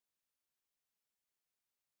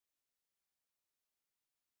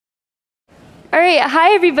All right,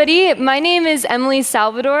 hi everybody. My name is Emily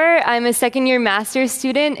Salvador. I'm a second-year master's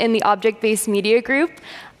student in the Object-Based Media group.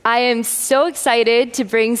 I am so excited to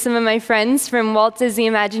bring some of my friends from Walt Disney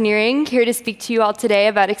Imagineering here to speak to you all today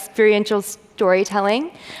about experiential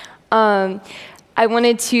storytelling. I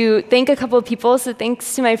wanted to thank a couple of people, so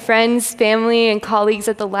thanks to my friends, family, and colleagues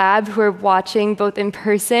at the lab who are watching both in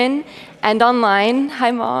person and online.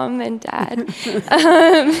 Hi, Mom and Dad.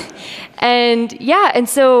 And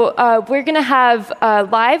so we're going to have a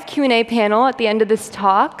live Q&A panel at the end of this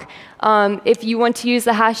talk. If you want to use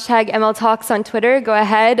the hashtag MLTalks on Twitter, go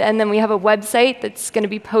ahead, and then we have a website that's going to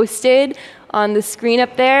be posted on the screen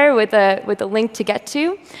up there with a link to get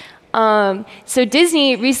to. So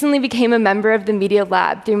Disney recently became a member of the Media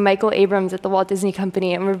Lab through Michael Abrams at the Walt Disney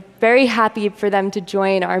Company, and we're very happy for them to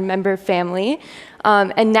join our member family.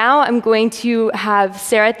 And now I'm going to have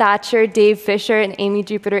Sara Thacher, Dave Fisher, and Amy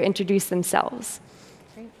Jupiter introduce themselves.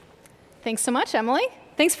 Great. Thanks so much, Emily.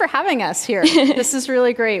 Thanks for having us here. This is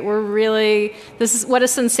really great. This is what a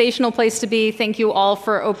sensational place to be. Thank you all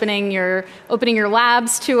for opening your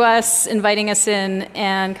labs to us, inviting us in,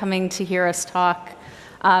 and coming to hear us talk.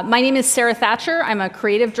 My name is Sara Thacher. I'm a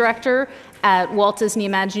creative director at Walt Disney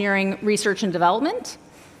Imagineering Research and Development.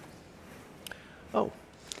 Oh,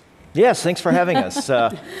 yes, thanks for having us.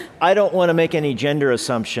 I don't want to make any gender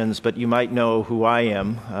assumptions, but you might know who I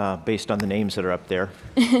am based on the names that are up there.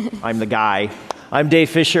 I'm the guy. I'm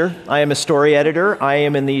Dave Fisher. I am a story editor. I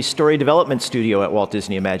am in the story development studio at Walt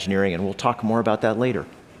Disney Imagineering, and we'll talk more about that later.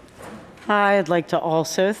 Hi, I'd like to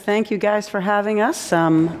also thank you guys for having us.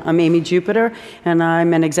 I'm Amy Jupiter, and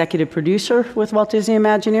I'm an executive producer with Walt Disney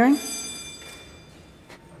Imagineering.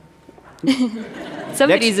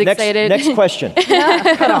 Somebody's excited. Next question.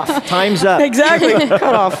 Yeah, cut off. Time's up. Exactly, cut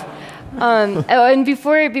off. And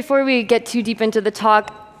before we get too deep into the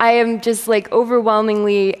talk, I am just like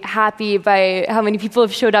overwhelmingly happy by how many people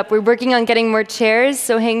have showed up. We're working on getting more chairs,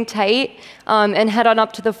 so hang tight and head on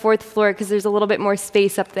up to the 4th floor because there's a little bit more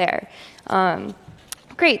space up there.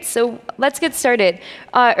 Great, so let's get started.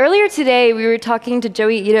 Earlier today, we were talking to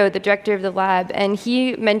Joey Ito, the director of the lab, and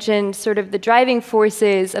he mentioned sort of the driving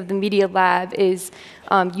forces of the Media Lab is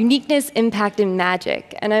uniqueness, impact, and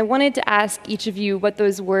magic. And I wanted to ask each of you what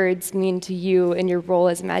those words mean to you in your role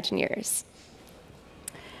as Imagineers.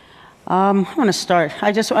 I want to start.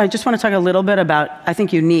 I just want to talk a little bit about, I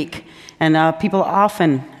think, unique. And people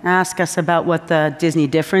often ask us about what the Disney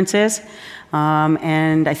difference is.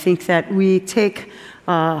 And I think that we take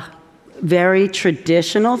very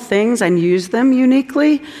traditional things and use them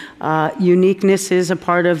uniquely. Uniqueness is a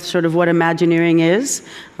part of sort of what Imagineering is,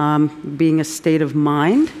 being a state of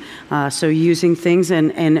mind. So using things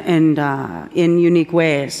in unique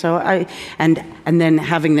ways. So and then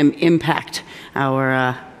having them impact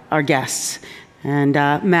our guests. And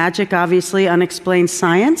magic, obviously, unexplained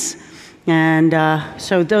science. And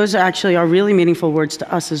so those actually are really meaningful words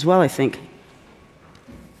to us as well, I think.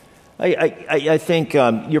 I think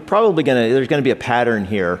you're probably there's going to be a pattern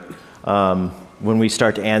here when we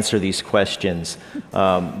start to answer these questions,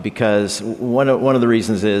 because one of the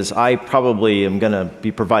reasons is I probably am going to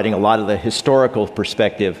be providing a lot of the historical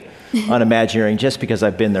perspective on Imagineering just because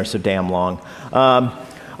I've been there so damn long.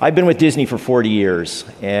 I've been with Disney for 40 years,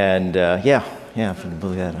 and yeah, if you can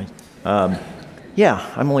believe that.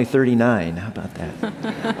 Yeah, I'm only 39. How about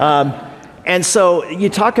that? And so you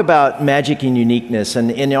talk about magic and uniqueness,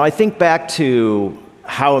 and you know, I think back to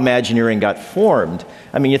how Imagineering got formed.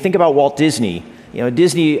 I mean, you think about Walt Disney. You know,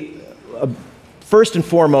 Disney first and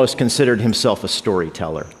foremost considered himself a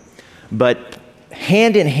storyteller, but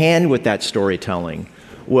hand in hand with that storytelling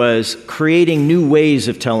was creating new ways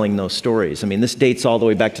of telling those stories. I mean, this dates all the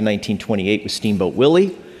way back to 1928 with Steamboat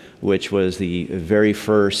Willie, which was the very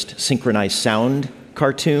first synchronized sound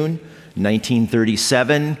cartoon.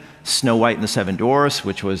 1937, Snow White and the Seven Dwarfs,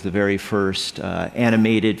 which was the very first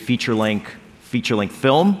animated feature-length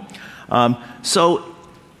film. So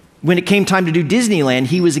when it came time to do Disneyland,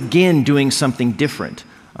 he was again doing something different,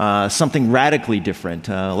 something radically different.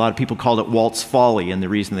 A lot of people called it Walt's Folly, and the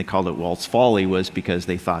reason they called it Walt's Folly was because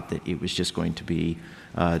they thought that it was just going to be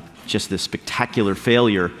just this spectacular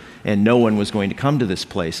failure, and no one was going to come to this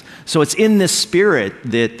place. So it's in this spirit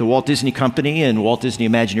that the Walt Disney Company and Walt Disney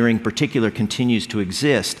Imagineering in particular continues to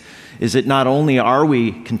exist, is that not only are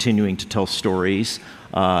we continuing to tell stories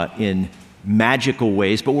in magical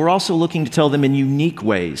ways, but we're also looking to tell them in unique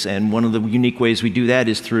ways. And one of the unique ways we do that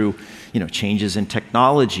is through, you know, changes in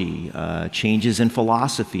technology, changes in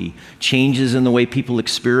philosophy, changes in the way people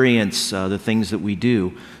experience the things that we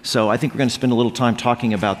do. So I think we're going to spend a little time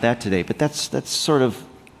talking about that today. But that's sort of,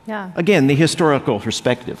 again, the historical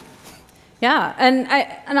perspective. Yeah, and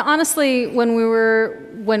honestly, when we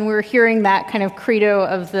were hearing that kind of credo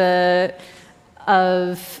of the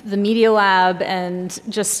Media Lab, and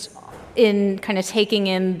just in kind of taking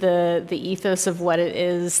in the ethos of what it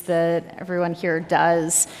is that everyone here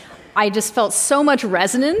does, I just felt so much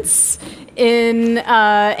resonance in,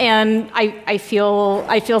 and I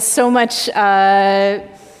feel so much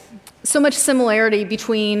similarity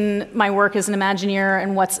between my work as an Imagineer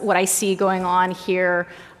and what I see going on here.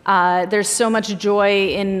 There's so much joy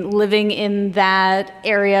in living in that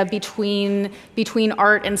area between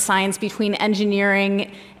art and science, between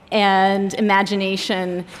engineering and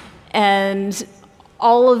imagination, and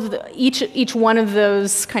all of each one of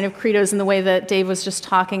those kind of credos in the way that Dave was just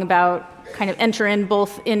talking about kind of enter in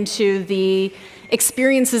both into the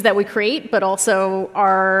experiences that we create, but also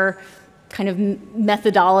our kind of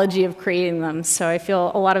methodology of creating them. So I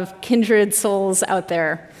feel a lot of kindred souls out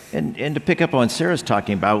there. And to pick up on Sarah's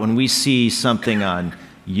talking about, when we see something on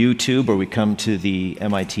YouTube or we come to the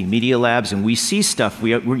MIT Media Labs and we see stuff,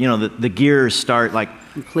 the gears start like,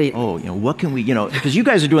 complete. Oh, what can we, because you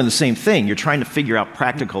guys are doing the same thing. You're trying to figure out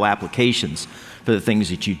practical applications for the things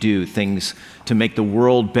that you do, things to make the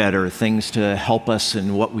world better, things to help us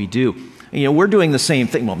in what we do. We're doing the same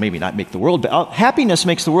thing. Well, maybe not make the world better. Happiness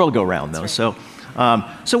makes the world go round, though. Right.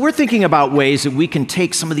 So we're thinking about ways that we can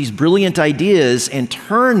take some of these brilliant ideas and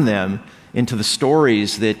turn them into the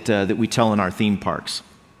stories that we tell in our theme parks.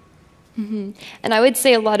 Mm-hmm. And I would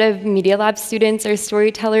say a lot of Media Lab students are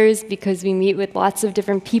storytellers because we meet with lots of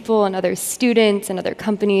different people and other students and other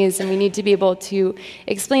companies, and we need to be able to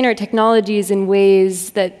explain our technologies in ways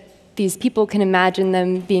that these people can imagine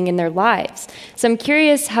them being in their lives. So I'm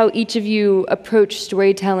curious how each of you approach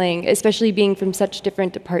storytelling, especially being from such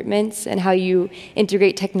different departments, and how you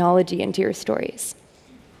integrate technology into your stories.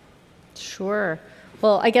 Sure.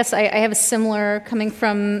 Well, I guess I have a similar, coming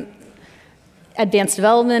from advanced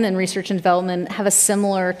development and research and development, have a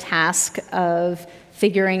similar task of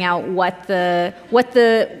figuring out what the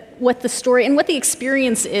story and what the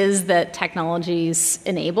experience is that technologies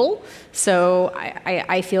enable. So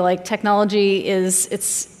I feel like technology is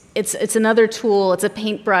it's another tool, it's a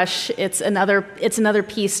paintbrush, it's another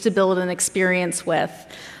piece to build an experience with.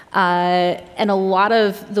 And a lot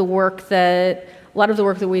of the work that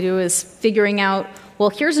we do is figuring out, well,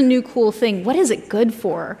 here's a new cool thing. What is it good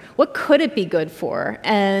for? What could it be good for?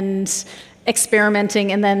 And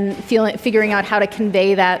experimenting, and then figuring out how to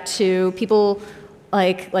convey that to people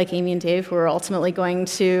like Amy and Dave, who are ultimately going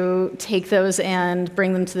to take those and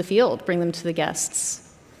bring them to the field, bring them to the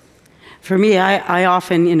guests. For me, I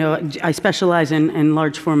often, I specialize in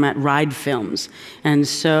large format ride films. And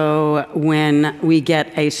so when we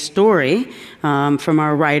get a story from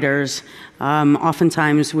our writers,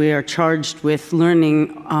 oftentimes we are charged with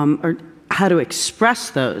learning or how to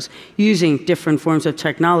express those using different forms of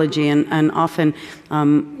technology. And often,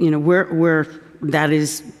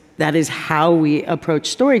 that is how we approach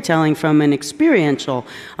storytelling from an experiential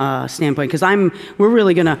standpoint, because we're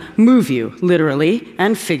really going to move you literally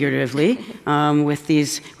and figuratively with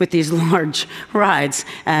these large rides.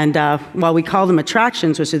 And while we call them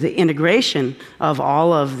attractions, which is the integration of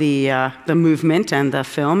all of the movement and the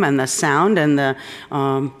film and the sound and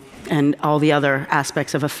all the other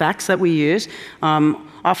aspects of effects that we use,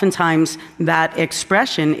 oftentimes that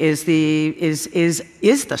expression is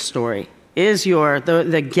the story.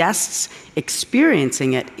 The guests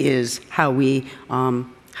experiencing it is how we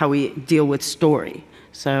deal with story.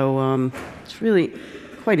 So it's really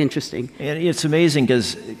quite interesting. And it's amazing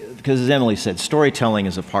because as Emily said, storytelling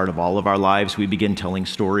is a part of all of our lives. We begin telling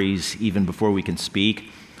stories even before we can speak.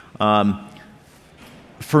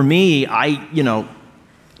 For me,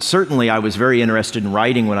 certainly I was very interested in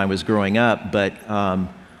writing when I was growing up, but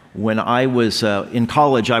when I was in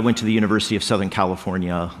college, I went to the University of Southern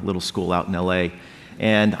California, a little school out in LA,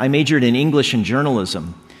 and I majored in English and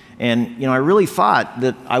journalism. And I really thought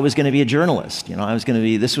that I was going to be a journalist.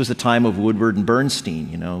 This was the time of Woodward and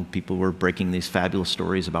Bernstein. People were breaking these fabulous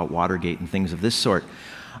stories about Watergate and things of this sort.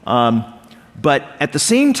 But at the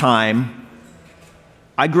same time,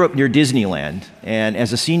 I grew up near Disneyland, and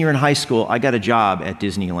as a senior in high school, I got a job at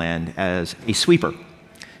Disneyland as a sweeper.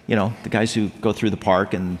 The guys who go through the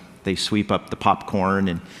park and they sweep up the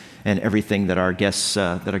popcorn and everything that our guests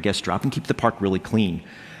drop and keep the park really clean.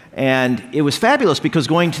 And it was fabulous because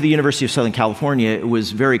going to the University of Southern California, it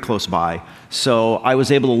was very close by. So I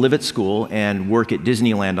was able to live at school and work at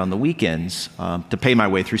Disneyland on the weekends to pay my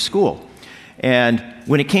way through school. And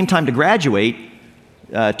when it came time to graduate,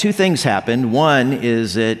 two things happened. One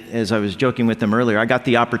is that, as I was joking with them earlier, I got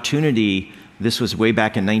the opportunity this was way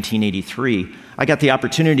back in 1983, I got the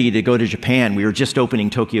opportunity to go to Japan. We were just opening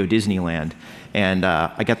Tokyo Disneyland, and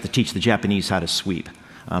I got to teach the Japanese how to sweep.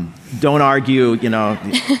 Don't argue, you know,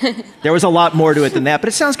 there was a lot more to it than that, but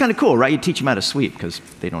it sounds kind of cool, right? You teach them how to sweep because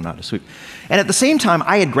they don't know how to sweep. And at the same time,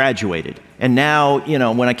 I had graduated. And now, you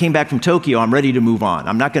know, when I came back from Tokyo, I'm ready to move on.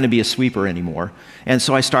 I'm not going to be a sweeper anymore. And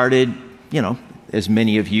so I started, you know, as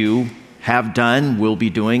many of you have done, will be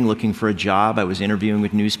doing, looking for a job. I was interviewing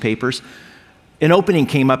with newspapers. An opening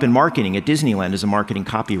came up in marketing at Disneyland as a marketing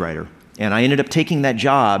copywriter. And I ended up taking that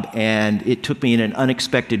job, and it took me in an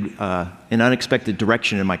unexpected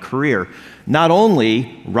direction in my career. Not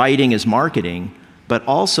only writing as marketing, but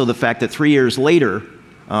also the fact that 3 years later,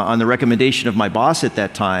 on the recommendation of my boss at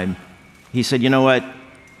that time, he said, you know what,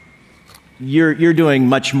 you're doing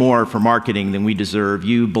much more for marketing than we deserve.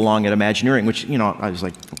 You belong at Imagineering, which, you know, I was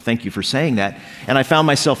like, thank you for saying that. And I found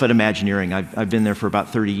myself at Imagineering. I've been there for about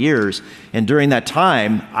 30 years. And during that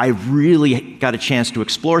time, I really got a chance to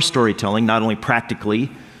explore storytelling, not only practically,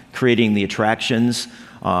 creating the attractions,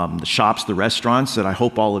 the shops, the restaurants that I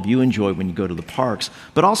hope all of you enjoy when you go to the parks,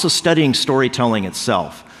 but also studying storytelling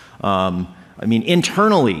itself. I mean,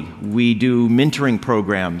 internally, we do mentoring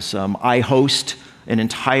programs. I host an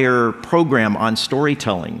entire program on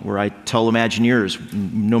storytelling where I tell Imagineers,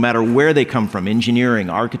 no matter where they come from, engineering,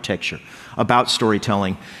 architecture, about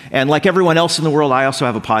storytelling. And like everyone else in the world, I also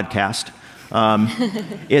have a podcast.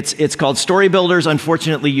 It's called Story Builders.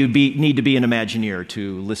 Unfortunately, you need to be an Imagineer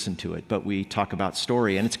to listen to it, but we talk about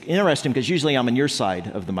story. And it's interesting because usually I'm on your side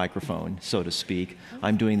of the microphone, so to speak.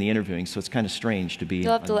 I'm doing the interviewing, so it's kind of strange to be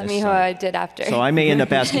You'll have to let me side. know how I did after. So I may end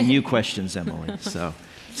up asking you questions, Emily.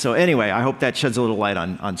 So anyway, I hope that sheds a little light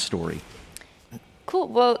on story. Cool.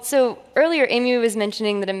 Well, so earlier Amy was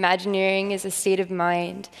mentioning that Imagineering is a state of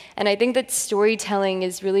mind, and I think that storytelling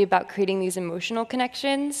is really about creating these emotional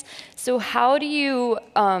connections. So how do you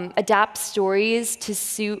adapt stories to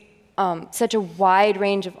suit such a wide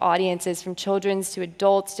range of audiences, from children's to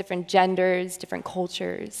adults, different genders, different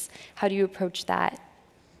cultures? How do you approach that?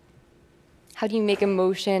 How do you make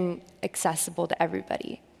emotion accessible to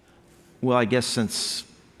everybody? Well, I guess since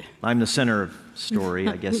I'm the center of story,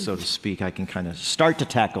 I guess, so to speak, I can kind of start to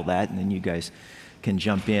tackle that, and then you guys can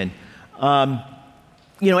jump in.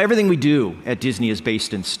 You know, everything we do at Disney is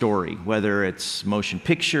based in story, whether it's motion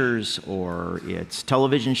pictures or it's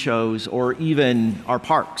television shows or even our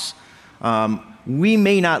parks. We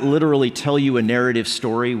may not literally tell you a narrative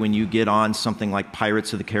story when you get on something like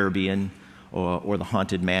Pirates of the Caribbean or the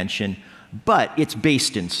Haunted Mansion, but it's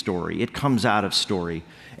based in story. It comes out of story.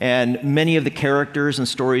 And many of the characters and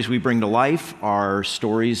stories we bring to life are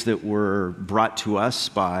stories that were brought to us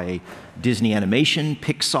by Disney Animation,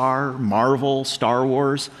 Pixar, Marvel, Star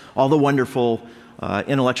Wars, all the wonderful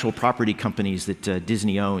intellectual property companies that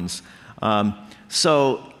Disney owns.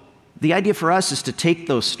 So the idea for us is to take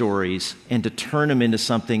those stories and to turn them into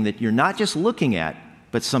something that you're not just looking at,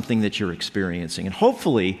 but something that you're experiencing. And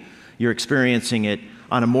hopefully you're experiencing it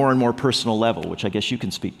on a more and more personal level, which I guess you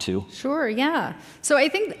can speak to. Sure, yeah. So I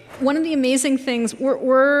think one of the amazing things,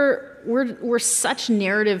 we're such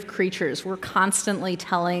narrative creatures. We're constantly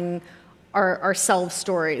telling ourselves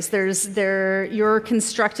stories. You're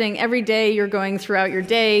constructing, every day you're going throughout your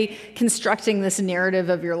day, constructing this narrative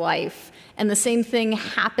of your life. And the same thing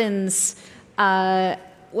happens,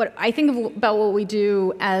 what I think about what we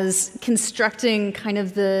do as constructing kind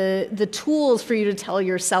of the tools for you to tell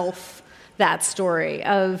yourself that story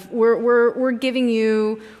of we're giving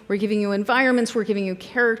you environments, we're giving you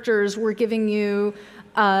characters, we're giving you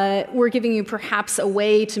perhaps a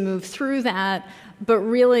way to move through that, but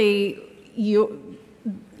really you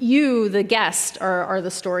the guest are the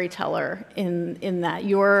storyteller in that.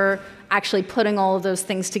 You're actually putting all of those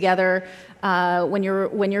things together. When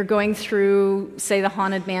you're going through, say, the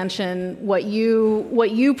Haunted Mansion, what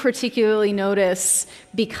you particularly notice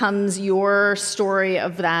becomes your story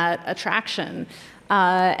of that attraction,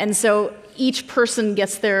 and so each person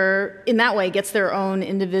gets their own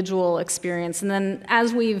individual experience. And then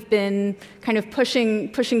as we've been kind of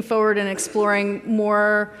pushing forward and exploring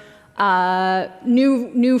more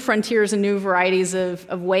new frontiers and new varieties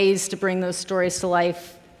of ways to bring those stories to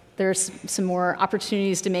life, there's some more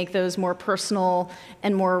opportunities to make those more personal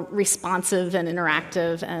and more responsive and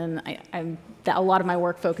interactive, and a lot of my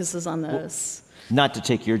work focuses on those. Not to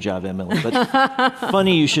take your job, Emily, but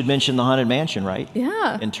funny you should mention the Haunted Mansion, right?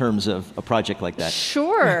 Yeah. In terms of a project like that.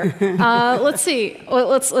 Sure. Let's see.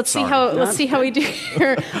 Let's see how we do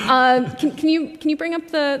here. Can you bring up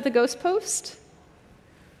the ghost post?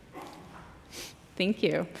 Thank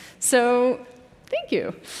you. So Thank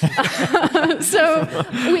you.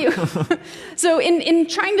 So in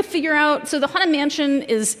trying to figure out, so the Haunted Mansion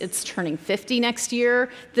it's turning 50 next year.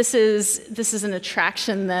 This is an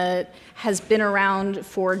attraction that has been around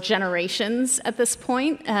for generations at this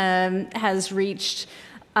point, has reached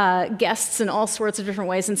guests in all sorts of different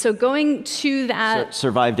ways. And so going to that...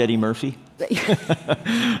 Survived Eddie Murphy? You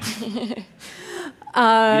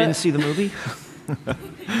didn't see the movie?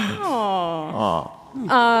 Aww.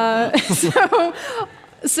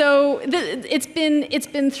 It's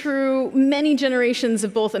been through many generations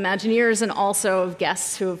of both Imagineers and also of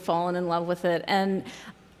guests who have fallen in love with it, and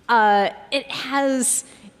it has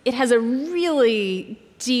a really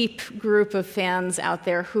deep group of fans out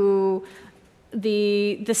there who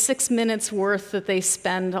the 6 minutes worth that they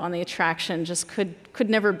spend on the attraction just could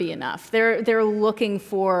never be enough. They're looking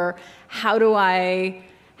for how do I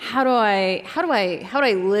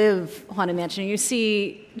live Haunted Mansion? You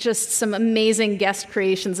see just some amazing guest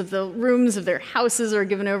creations of the rooms of their houses are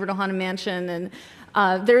given over to Haunted Mansion, and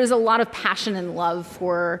there is a lot of passion and love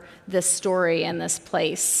for this story and this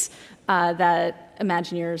place that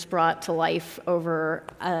Imagineers brought to life over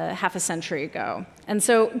half a century ago. And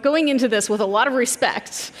so going into this with a lot of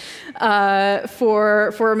respect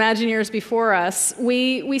for Imagineers before us,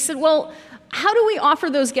 we said, well, how do we offer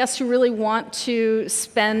those guests who really want to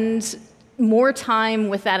spend more time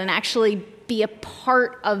with that and actually be a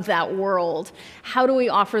part of that world? How do we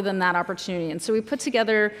offer them that opportunity? And so we put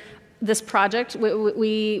together this project.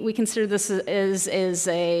 We consider this as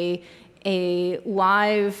a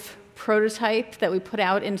live prototype that we put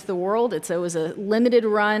out into the world. It was a limited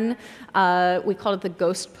run. We called it the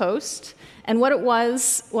Ghost Post. And what it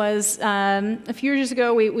was a few years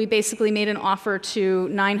ago, we basically made an offer to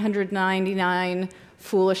 999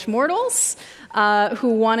 foolish mortals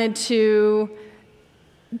who wanted to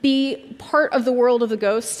be part of the world of the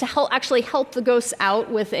ghosts, to actually help the ghosts out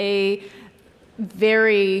with a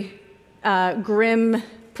very grim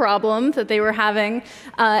problem that they were having.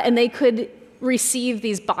 And they could receive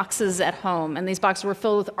these boxes at home. And these boxes were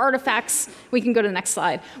filled with artifacts. We can go to the next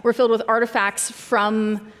slide. We're filled with artifacts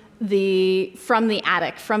from the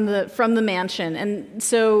attic, from the mansion. And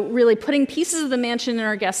so really putting pieces of the mansion in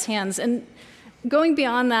our guests' hands. And going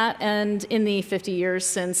beyond that, and in the 50 years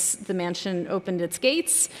since the mansion opened its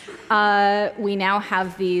gates, we now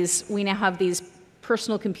have these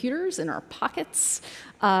personal computers in our pockets,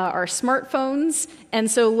 our smartphones,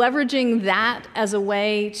 and so leveraging that as a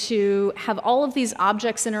way to have all of these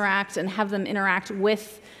objects interact and have them interact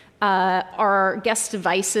with our guest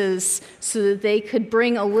devices so that they could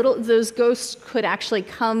bring those ghosts could actually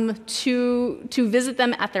come to visit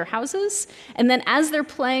them at their houses. And then as they're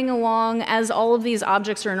playing along, as all of these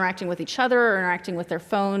objects are interacting with each other or interacting with their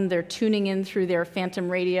phone, they're tuning in through their phantom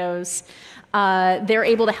radios, they're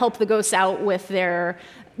able to help the ghosts out with their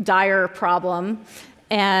dire problem.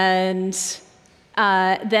 And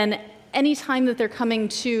then anytime that they're coming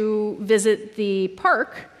to visit the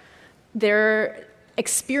park, their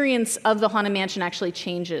experience of the Haunted Mansion actually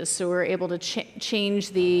changes. So we're able to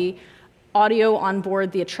change the audio on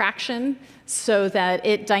board the attraction so that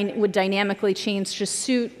it would dynamically change to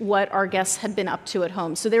suit what our guests had been up to at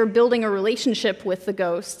home. So they're building a relationship with the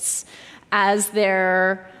ghosts as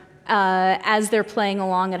they're playing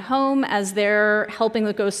along at home, as they're helping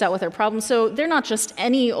the ghosts out with their problems. So they're not just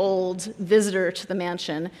any old visitor to the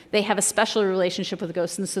mansion. They have a special relationship with the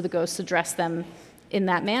ghosts, and so the ghosts address them in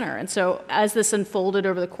that manner. And so as this unfolded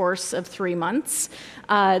over the course of 3 months,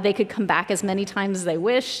 they could come back as many times as they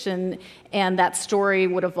wished, and that story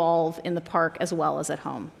would evolve in the park as well as at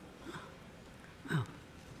home. Wow.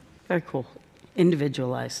 Very cool.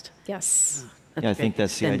 Individualized. Yes. Yeah, I think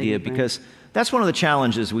that's the idea, because that's one of the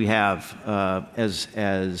challenges we have as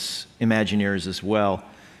Imagineers as well,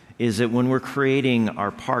 is that when we're creating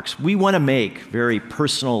our parks, we want to make very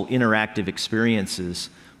personal, interactive experiences,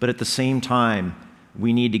 but at the same time,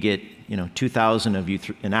 we need to get 2,000 of you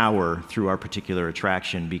an hour through our particular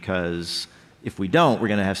attraction, because if we don't, we're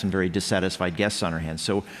going to have some very dissatisfied guests on our hands.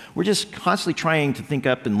 So we're just constantly trying to think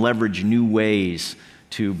up and leverage new ways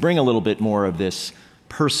to bring a little bit more of this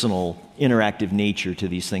personal, interactive nature to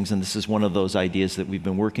these things, and this is one of those ideas that we've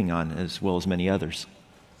been working on, as well as many others.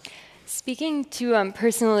 Speaking to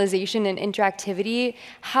personalization and interactivity,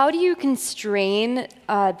 how do you constrain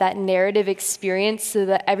that narrative experience so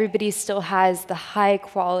that everybody still has the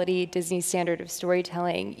high-quality Disney standard of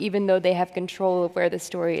storytelling, even though they have control of where the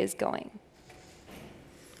story is going?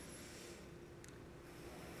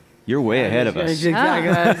 You're way ahead of us.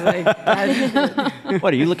 Exactly.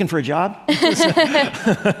 What, are you looking for a job?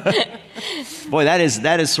 Boy, that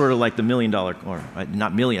is sort of like the $1 million, or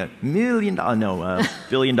not $1 million, $1 million, no, $1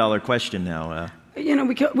 billion question now.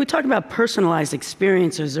 we talk about personalized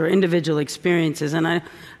experiences or individual experiences, and I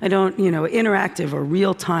don't, interactive or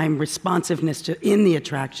real-time responsiveness in the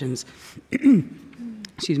attractions.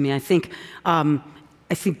 Excuse me. I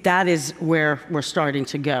think that is where we're starting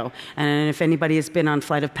to go. And if anybody has been on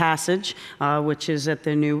Flight of Passage, which is at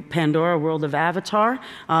the new Pandora World of Avatar,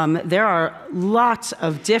 there are lots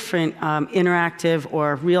of different interactive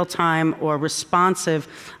or real-time or responsive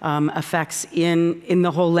effects in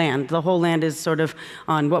the whole land. The whole land is sort of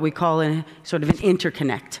on what we call sort of an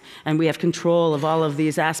interconnect. And we have control of all of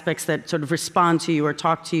these aspects that sort of respond to you or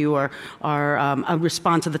talk to you or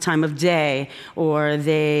respond to the time of day, or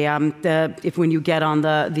if when you get on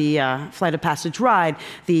the Flight of Passage ride,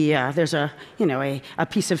 there's a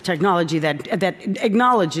piece of technology that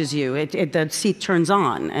acknowledges you. The seat turns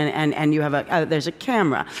on, and you have there's a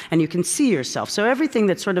camera, and you can see yourself. So everything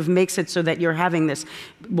that sort of makes it so that you're having this,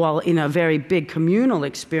 while in a very big communal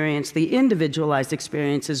experience, the individualized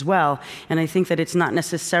experience as well. And I think that it's not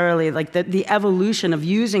necessarily like the evolution of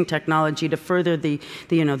using technology to further the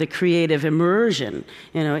creative immersion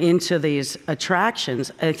into these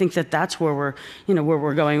attractions. I think that's where we're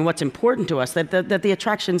going. What's important to us, that the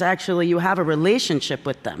attractions actually, you have a relationship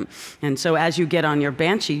with them. And so as you get on your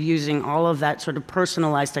Banshee, using all of that sort of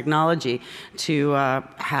personalized technology to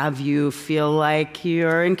have you feel like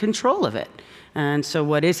you're in control of it. And so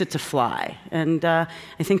what is it to fly? And I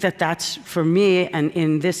think that's, for me, and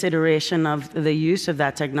in this iteration of the use of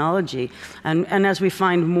that technology, and as we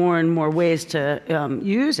find more and more ways to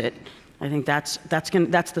use it, I think that's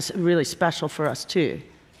really special for us too.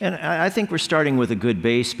 And I think we're starting with a good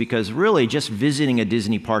base, because really just visiting a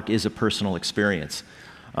Disney park is a personal experience.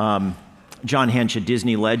 John Hench, a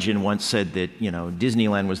Disney legend, once said that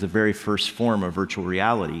Disneyland was the very first form of virtual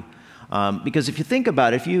reality. Because if you think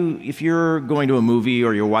about it, if you're going to a movie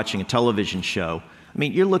or you're watching a television show, I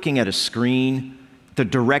mean, you're looking at a screen. The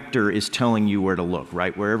director is telling you where to look,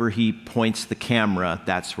 right? Wherever he points the camera,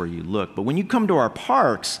 that's where you look. But when you come to our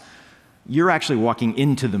parks, you're actually walking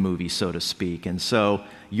into the movie, so to speak. And so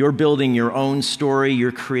you're building your own story.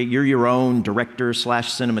 You're your own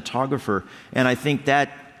director/cinematographer. And I think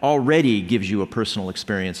that already gives you a personal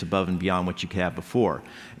experience above and beyond what you could have before.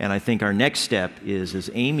 And I think our next step is, as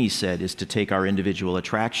Amy said, is to take our individual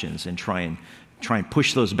attractions and try and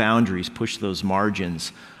push those boundaries, push those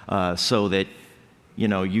margins, so that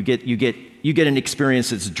you get an experience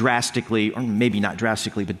that's drastically, or maybe not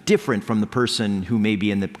drastically, but different from the person who may be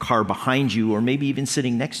in the car behind you, or maybe even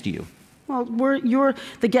sitting next to you. Well,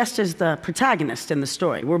 the guest is the protagonist in the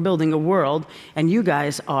story. We're building a world, and you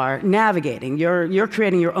guys are navigating. You're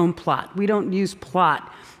creating your own plot. We don't use plot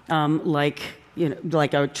like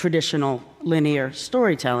a traditional linear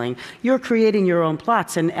storytelling. You're creating your own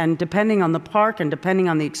plots, and depending on the park and depending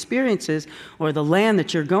on the experiences or the land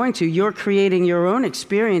that you're going to, you're creating your own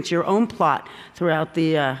experience, your own plot throughout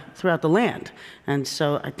the land. And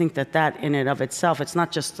so I think that in and of itself, it's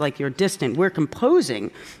not just like you're distant. We're composing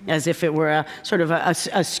as if it were a sort of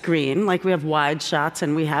a screen. Like we have wide shots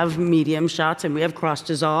and we have medium shots and we have cross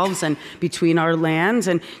dissolves and between our lands.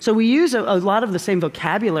 And so we use a lot of the same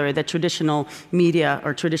vocabulary that traditional media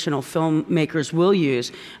or traditional filmmakers will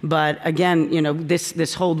use. But again,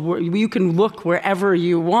 this whole you can look wherever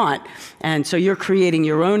you want, and so you're creating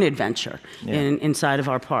your own adventure inside of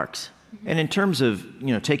our parks. And in terms of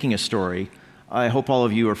taking a story, I hope all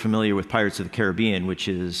of you are familiar with Pirates of the Caribbean, which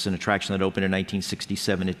is an attraction that opened in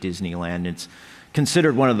 1967 at Disneyland. It's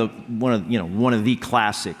considered one of the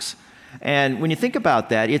classics. And when you think about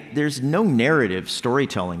that, there's no narrative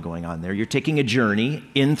storytelling going on there. You're taking a journey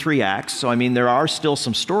in 3 acts. So I mean, there are still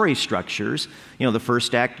some story structures. The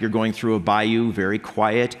first act, you're going through a bayou, very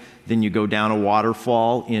quiet. Then you go down a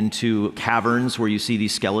waterfall into caverns where you see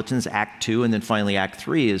these skeletons. Act 2, and then finally Act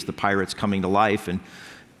 3 is the pirates coming to life and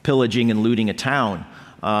pillaging and looting a town.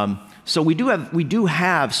 So we do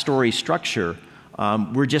have story structure.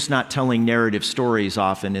 We're just not telling narrative stories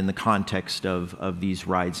often in the context of these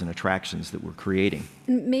rides and attractions that we're creating.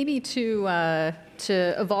 Maybe to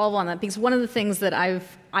evolve on that, because one of the things that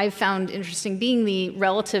I've found interesting, being the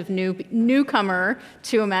relative newcomer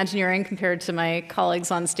to Imagineering compared to my colleagues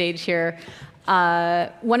on stage here,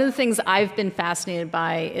 one of the things I've been fascinated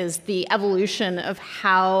by is the evolution of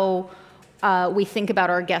how we think about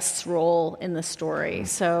our guest's role in the story.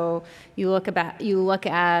 So you look at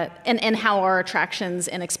and how our attractions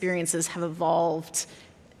and experiences have evolved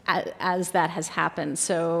as that has happened.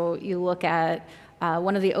 So you look at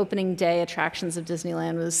one of the opening day attractions of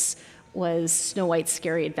Disneyland was Snow White's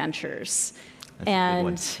Scary Adventures. That's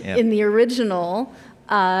and yep. In the original,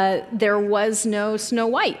 there was no Snow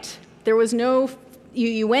White. There was no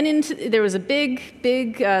you went into, there was a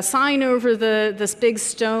big sign over this big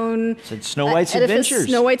stone. It said Snow White's edifice, Adventures.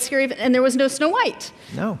 Snow White's Scary, and there was no Snow White.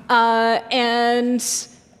 No.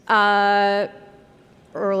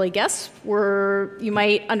 Early guests were, you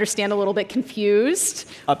might understand, a little bit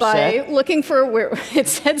confused Upset. by looking for where it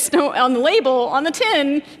said Snow, on the label, on the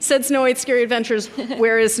tin, said Snow White's Scary Adventures,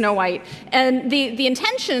 where is Snow White? And the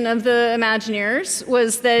intention of the Imagineers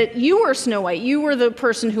was that you were Snow White. You were the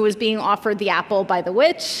person who was being offered the apple by the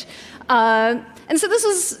witch. And so this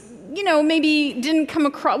was, maybe didn't come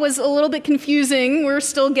across, was a little bit confusing. We're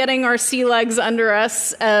still getting our sea legs under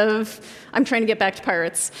us of, I'm trying to get back to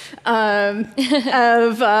pirates,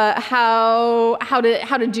 of how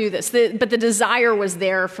to do this. But the desire was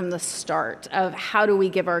there from the start of how do we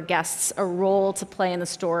give our guests a role to play in the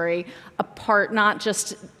story, a part, not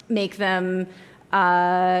just make them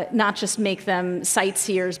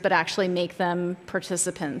sightseers, but actually make them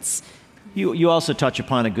participants. You also touch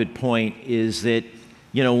upon a good point, is that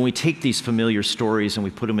when we take these familiar stories and we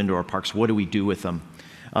put them into our parks, what do we do with them?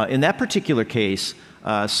 In that particular case,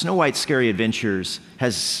 Snow White's Scary Adventures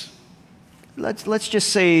has, let's just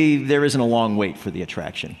say there isn't a long wait for the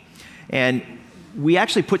attraction. And we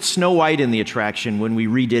actually put Snow White in the attraction when we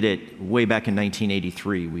redid it way back in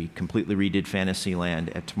 1983. We completely redid Fantasyland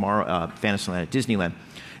at Disneyland.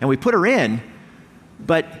 And we put her in,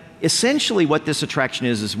 but essentially what this attraction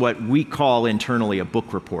is what we call internally a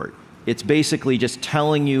book report. It's basically just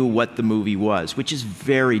telling you what the movie was, which is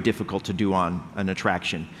very difficult to do on an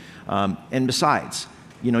attraction. And besides,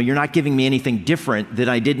 you're not giving me anything different that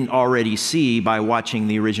I didn't already see by watching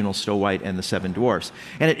the original Snow White and the Seven Dwarfs.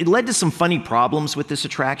 And it led to some funny problems with this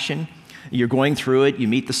attraction. You're going through it, you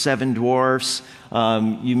meet the Seven Dwarfs,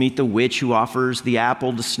 you meet the witch who offers the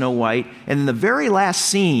apple to Snow White, and then the very last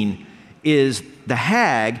scene is the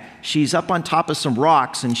hag. She's up on top of some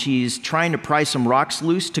rocks, and she's trying to pry some rocks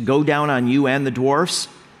loose to go down on you and the dwarfs.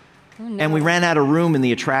 Oh, no. And we ran out of room in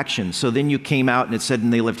the attraction. So then you came out, and it said,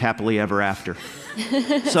 and they lived happily ever after.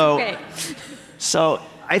 So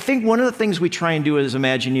I think one of the things we try and do as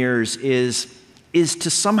Imagineers is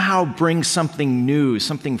to somehow bring something new,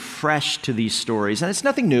 something fresh to these stories. And it's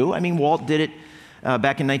nothing new. I mean, Walt did it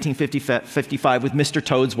back in 1955 with Mr.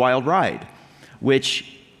 Toad's Wild Ride,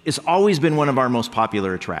 which has always been one of our most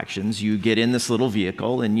popular attractions. You get in this little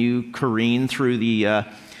vehicle and you careen through the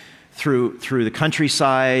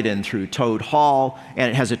countryside and through Toad Hall, and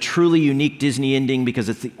it has a truly unique Disney ending because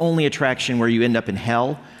it's the only attraction where you end up in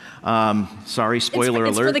hell. Sorry, spoiler alert.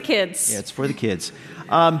 It's for the kids. Yeah, it's for the kids.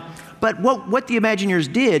 But what the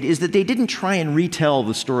Imagineers did is that they didn't try and retell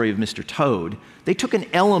the story of Mr. Toad. They took an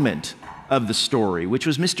element of the story, which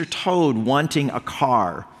was Mr. Toad wanting a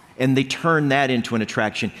car, and they turned that into an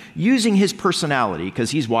attraction using his personality,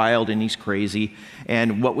 because he's wild and he's crazy,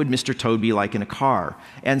 and what would Mr. Toad be like in a car?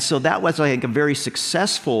 And so that was, I think, a very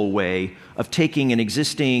successful way of taking an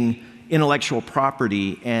existing intellectual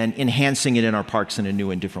property and enhancing it in our parks in a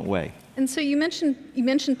new and different way. And so you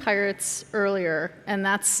mentioned Pirates earlier, and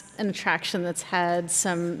that's an attraction that's had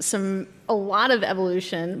a lot of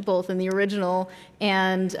evolution, both in the original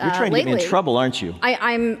and You're trying lately. To get me in trouble, aren't you?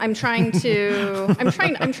 I'm trying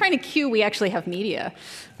to cue. We actually have media.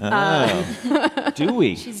 Do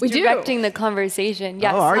we? She's we directing do. The conversation.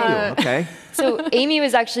 Yes. Oh, are you? Okay. So Amy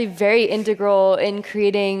was actually very integral in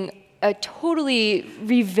creating a totally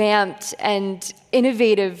revamped and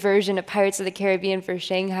innovative version of Pirates of the Caribbean for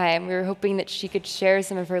Shanghai, and we were hoping that she could share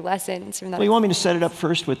some of her lessons from that. Well, you want me to set it up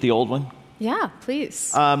first with the old one? Yeah,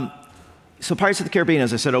 please. So Pirates of the Caribbean,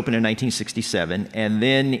 as I said, opened in 1967, and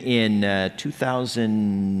then in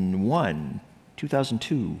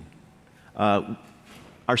 2002,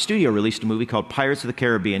 our studio released a movie called Pirates of the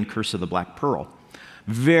Caribbean, Curse of the Black Pearl.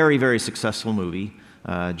 Very, very successful movie.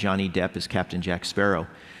 Johnny Depp is Captain Jack Sparrow.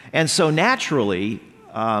 And so naturally,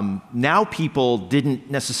 now people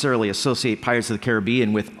didn't necessarily associate Pirates of the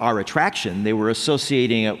Caribbean with our attraction. They were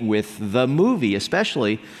associating it with the movie,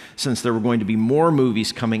 especially since there were going to be more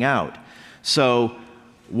movies coming out. So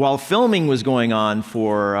while filming was going on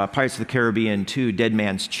for Pirates of the Caribbean 2, Dead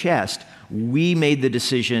Man's Chest, we made the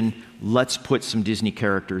decision, let's put some Disney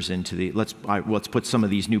characters into the, let's put some of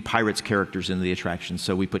these new Pirates characters into the attraction.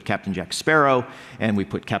 So we put Captain Jack Sparrow, and we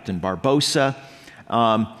put Captain Barbossa.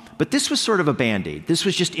 But this was sort of a Band-Aid. This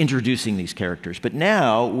was just introducing these characters. But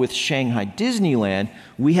now, with Shanghai Disneyland,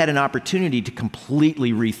 we had an opportunity to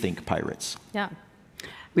completely rethink Pirates. Yeah.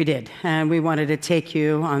 We did, and we wanted to take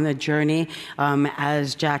you on the journey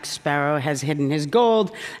as Jack Sparrow has hidden his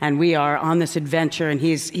gold, and we are on this adventure, and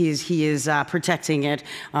he is protecting it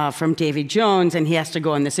from Davy Jones, and he has to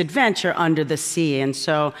go on this adventure under the sea. And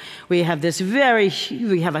so we have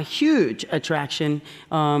we have a huge attraction,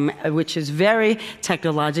 which is very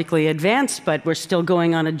technologically advanced, but we're still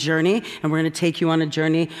going on a journey, and we're going to take you on a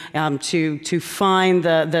journey to find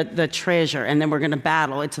the treasure, and then we're going to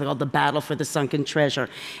battle. It's called the Battle for the Sunken Treasure.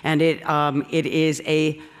 And it is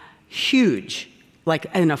a huge, like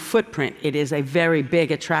in a footprint, it is a very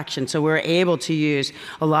big attraction. So we're able to use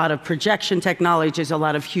a lot of projection technologies, a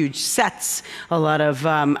lot of huge sets, a lot of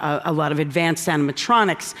advanced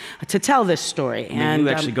animatronics to tell this story. And you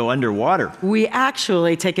actually go underwater. We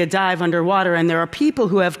actually take a dive underwater, and there are people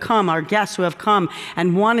who have come, our guests who have come,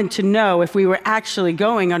 and wanted to know if we were actually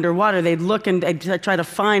going underwater. They'd look and they'd try to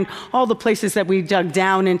find all the places that we dug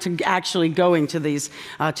down into actually going to these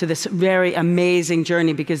to this very amazing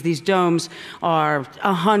journey, because these domes are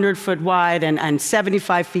 100 foot wide and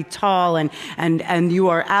 75 feet tall, and you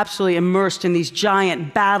are absolutely immersed in these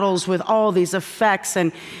giant battles with all these effects,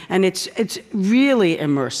 and it's really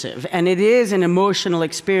immersive, and it is an emotional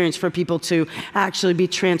experience for people to actually be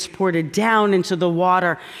transported down into the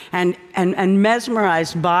water and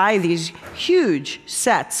mesmerized by these huge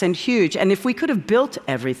sets and if we could have built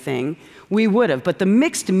everything, we would have. But the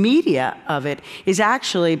mixed media of it is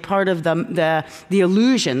actually part of the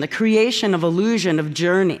illusion, the creation of illusion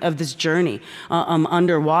of this journey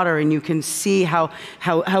underwater, and you can see how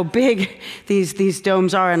big these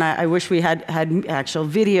domes are. And I wish we had actual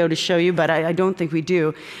video to show you, but I don't think we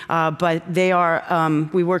do. But they are.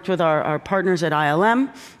 We worked with our partners at ILM,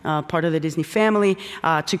 part of the Disney family,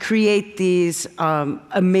 to create these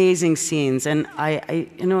amazing scenes. And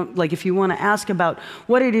like if you want to ask about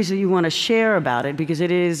what it is that you want to share about it, because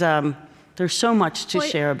it is there's so much to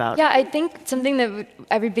share about. Yeah, I think something that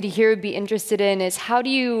everybody here would be interested in is how do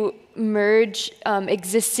you merge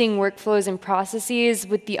existing workflows and processes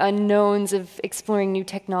with the unknowns of exploring new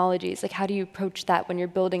technologies? Like, how do you approach that when you're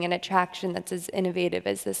building an attraction that's as innovative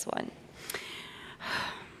as this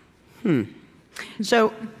one?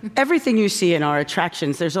 So everything you see in our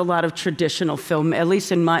attractions, there's a lot of traditional film, at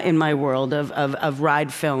least in my world of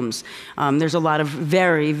ride films. There's a lot of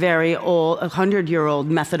very, very old, 100-year-old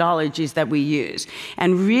methodologies that we use.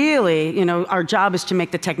 And really, our job is to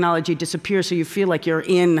make the technology disappear so you feel like you're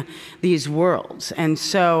in these worlds. And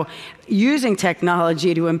so using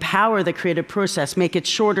technology to empower the creative process, make it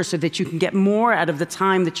shorter so that you can get more out of the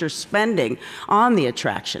time that you're spending on the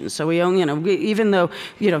attraction. So we only, even though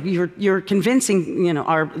you're convincing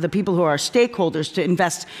the people who are stakeholders to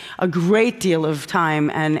invest a great deal of time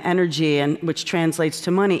and energy, and which translates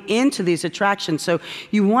to money, into these attractions. So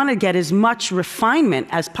you want to get as much refinement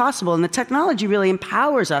as possible, and the technology really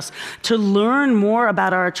empowers us to learn more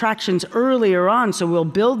about our attractions earlier on. So we'll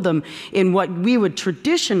build them in what we would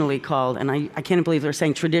traditionally call, and I can't believe they're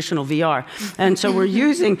saying traditional VR. And so we're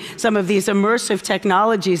using some of these immersive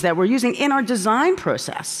technologies that we're using in our design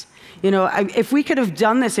process. If we could have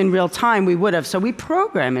done this in real time, we would have. So we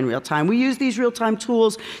program in real time. We use these real-time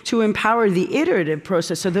tools to empower the iterative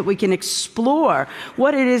process so that we can explore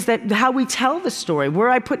what it is how we tell the story, where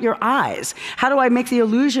I put your eyes, how do I make the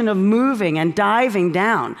illusion of moving and diving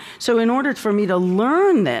down. So in order for me to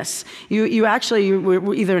learn this, you're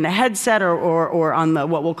either in a headset or on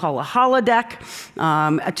what we'll call a holodeck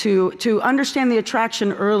to understand the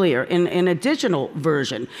attraction earlier in a digital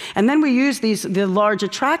version. And then we use the large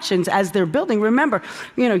attractions as they're building. Remember,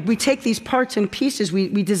 we take these parts and pieces,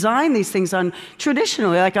 we design these things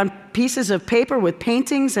traditionally, like on pieces of paper with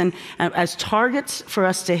paintings and as targets for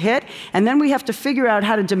us to hit, and then we have to figure out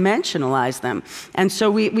how to dimensionalize them. And so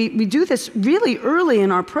we do this really early in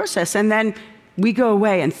our process, and then we go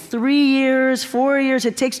away, and 3 years, 4 years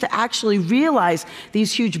it takes to actually realize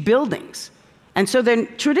these huge buildings. And so then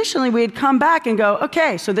traditionally we'd come back and go,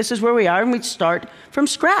 okay, so this is where we are, and we'd start from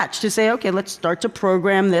scratch to say, okay, let's start to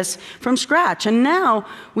program this from scratch. And now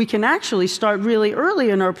we can actually start really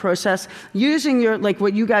early in our process using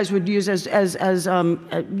what you guys would use as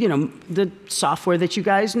the software that you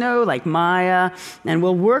guys know, like Maya, and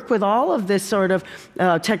we'll work with all of this sort of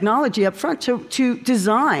technology up front to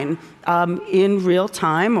design in real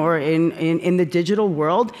time or in the digital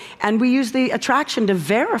world, and we use the attraction to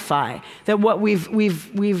verify that what we've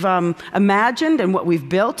imagined and what we've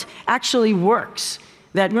built actually works.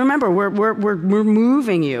 That, remember, we're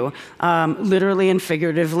moving you literally and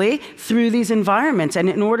figuratively through these environments, and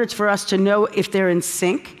in order for us to know if they're in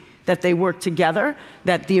sync, that they work together,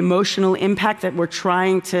 that the emotional impact that we're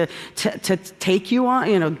trying to take you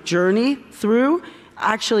on, journey through,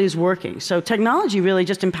 actually is working. So technology really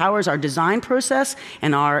just empowers our design process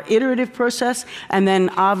and our iterative process, and then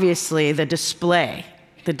obviously the display.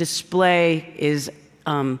 The display is,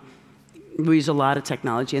 we use a lot of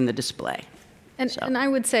technology in the display. And I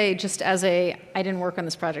would say, just as I didn't work on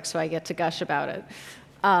this project, so I get to gush about it,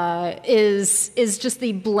 is just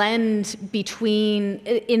the blend between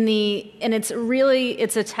and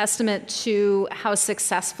it's a testament to how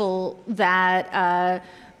successful that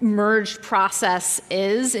merged process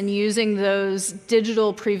is, and using those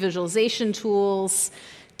digital pre-visualization tools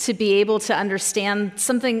to be able to understand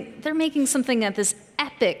something. They're making something at this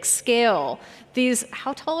epic scale.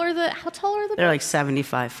 How tall are the They're like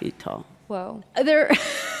 75 feet tall. Whoa.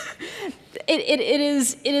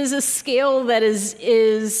 It is a scale that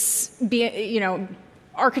is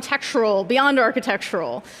architectural, beyond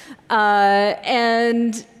architectural,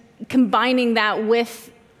 and combining that with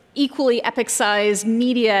equally epic-sized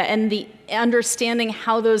media and the understanding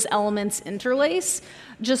how those elements interlace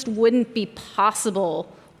just wouldn't be possible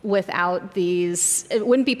without these. It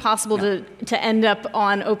wouldn't be possible to end up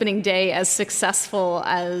on opening day as successful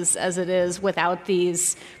as it is without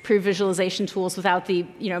these pre-visualization tools, without the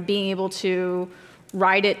being able to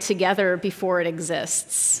write it together before it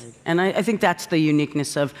exists. And I think that's the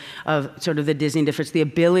uniqueness of sort of the Disney difference, the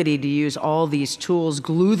ability to use all these tools,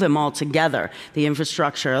 glue them all together, the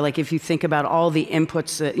infrastructure. Like if you think about all the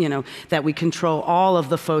inputs that we control, all of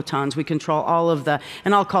the photons, we control all of the,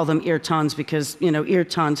 and I'll call them eartons because,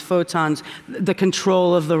 eartons, photons, the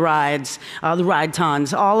control of the rides, the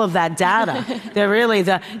ride-tons, all of that data. They're really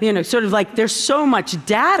sort of like there's so much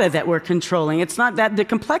data that we're controlling. It's not that the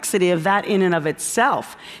complexity of that in and of itself.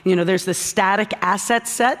 There's the static asset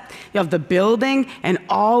set of the building and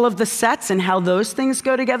all of the sets and how those things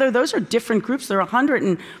go together. Those are different groups. There are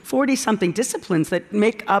 140-something disciplines that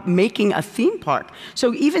make up making a theme park.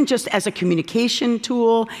 So even just as a communication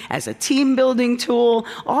tool, as a team-building tool,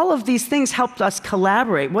 all of these things help us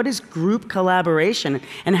collaborate. What is group collaboration?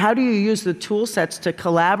 And how do you use the tool sets to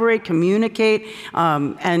collaborate, communicate?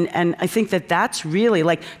 And I think that's really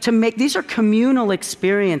like to make, these are communal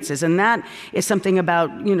experiences, and that is something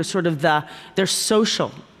about sort of they're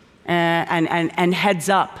social and heads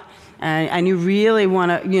up, and you really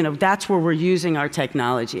want to that's where we're using our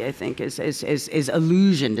technology. I think is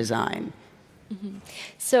illusion design. Mm-hmm.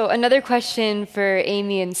 So another question for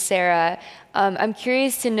Amy and Sara. I'm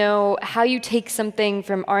curious to know how you take something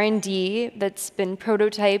from R&D that's been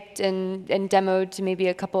prototyped and demoed to maybe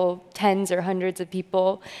a couple tens or hundreds of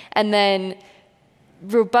people, and then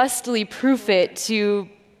robustly proof it to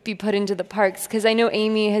be put into the parks, because I know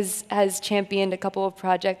Amy has championed a couple of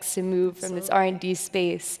projects to move from this R&D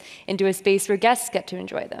space into a space where guests get to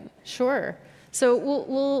enjoy them. Sure. So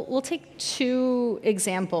we'll take two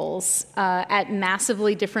examples at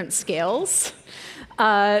massively different scales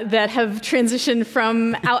that have transitioned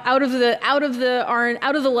from out of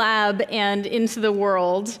the lab and into the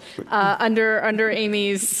world under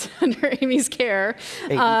Amy's care.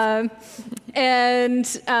 And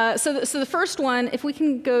so the first one, if we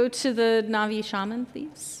can go to the Na'vi shaman,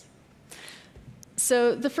 please.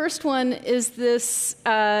 So the first one is this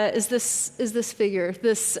figure.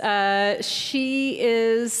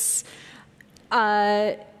 She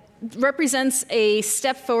represents a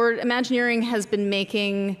step forward. Imagineering has been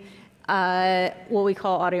making what we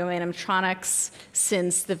call audio animatronics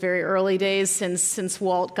since the very early days, since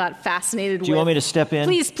Walt got fascinated with. Do you want me to step in?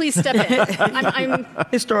 Please step in. I'm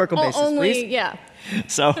historical basis, please. Yeah.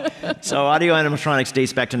 So audio animatronics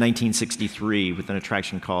dates back to 1963 with an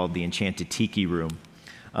attraction called the Enchanted Tiki Room.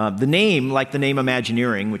 The name, like the name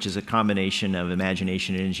Imagineering, which is a combination of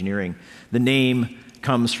imagination and engineering, the name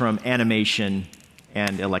comes from animation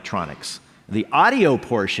and electronics. The audio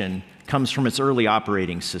portion comes from its early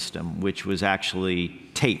operating system, which was actually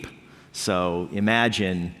tape. So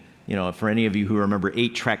imagine, for any of you who remember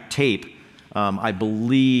 8-track tape, I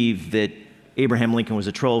believe that Abraham Lincoln was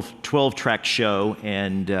a 12-track show,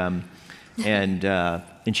 and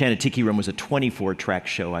Enchanted Tiki Room was a 24-track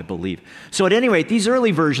show, I believe. So at any rate, these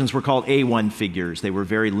early versions were called A1 figures. They were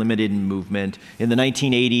very limited in movement. In the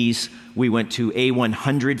 1980s, we went to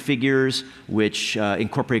A100 figures, which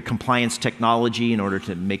incorporated compliance technology in order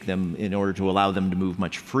to allow them to move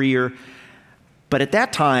much freer. But at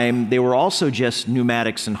that time, they were also just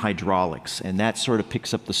pneumatics and hydraulics, and that sort of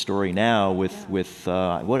picks up the story now with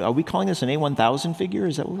what are we calling this, an A1000 figure?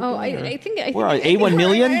 Is that what we're calling it? I think A1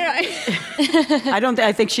 million?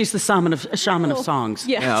 I think she's the shaman of songs.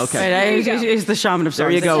 Yes. Yeah, okay. Right? She's the shaman of songs.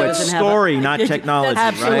 There you go. It's story, not technology,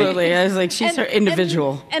 absolutely. Right? I was like, she's her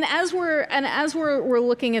individual. And as we're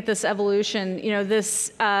looking at this evolution,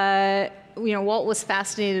 Walt was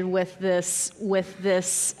fascinated with this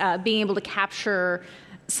being able to capture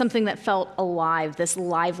something that felt alive, this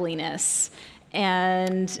liveliness.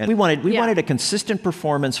 And we wanted a consistent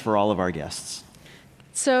performance for all of our guests.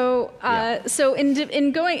 So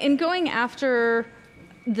in going after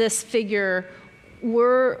this figure,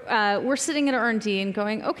 we're sitting at R&D and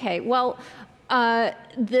going, okay, well,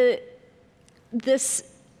 this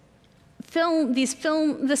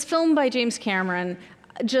film by James Cameron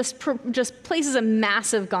just places a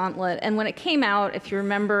massive gauntlet. And when it came out, if you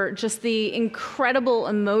remember, just the incredible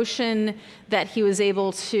emotion that he was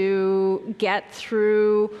able to get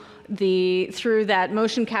through that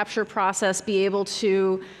motion capture process, be able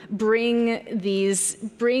to bring this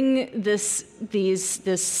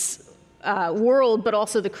world, but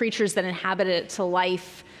also the creatures that inhabit it to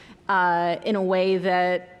life in a way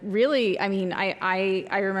that really, I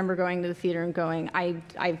remember going to the theater and going,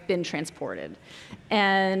 I've been transported.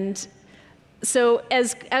 And so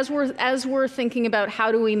as we're thinking about how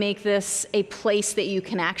do we make this a place that you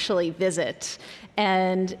can actually visit,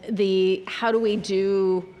 and how do we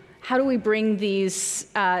bring these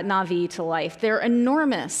Na'vi to life? They're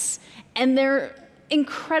enormous, and they're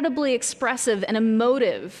incredibly expressive and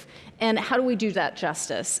emotive. And how do we do that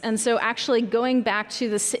justice? And so actually going back to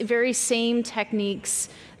the very same techniques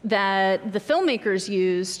that the filmmakers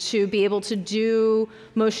used to be able to do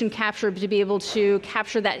motion capture, to be able to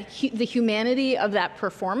capture the humanity of that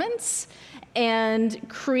performance and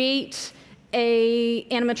create a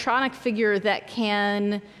animatronic figure that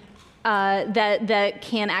can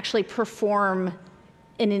actually perform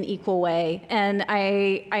in an equal way. And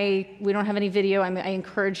we don't have any video. I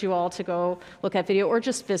encourage you all to go look at video or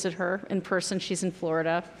just visit her in person. She's in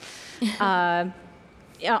Florida, on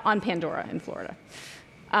Pandora in Florida.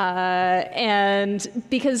 And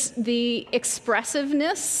because the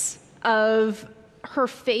expressiveness of her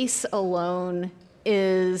face alone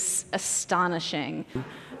is astonishing.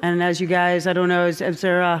 And as you guys, I don't know, is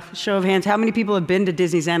there a show of hands? How many people have been to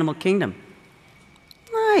Disney's Animal Kingdom?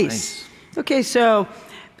 Nice. Okay, so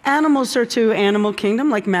animals are to Animal Kingdom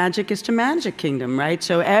like magic is to Magic Kingdom, right?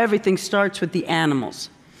 So everything starts with the animals.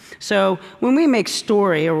 So when we make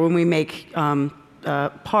story or when we make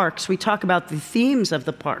parks, we talk about the themes of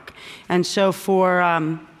the park. And so for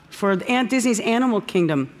Disney's Animal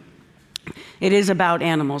Kingdom, it is about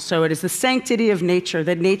animals. So it is the sanctity of nature,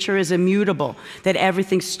 that nature is immutable, that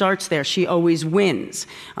everything starts there. She always wins.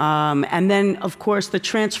 And then, of course, the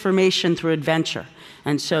transformation through adventure.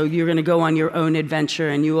 And so you're going to go on your own adventure,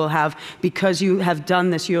 and you will have, because you have done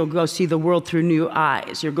this, you'll go see the world through new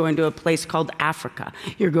eyes. You're going to a place called Africa.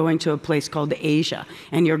 You're going to a place called Asia.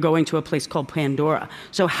 And you're going to a place called Pandora.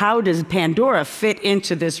 So how does Pandora fit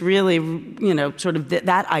into this really, sort of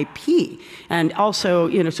that IP? And also,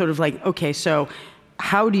 sort of like, okay, so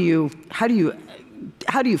how do you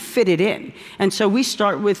fit it in? And so we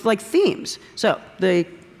start with like themes. So the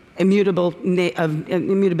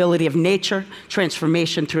immutability of nature,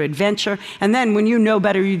 transformation through adventure, and then when you know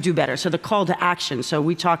better, you do better. So the call to action. So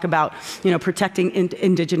we talk about, protecting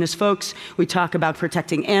indigenous folks. We talk about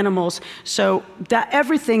protecting animals. So that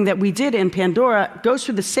everything that we did in Pandora goes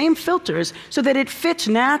through the same filters so that it fits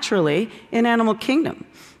naturally in Animal Kingdom.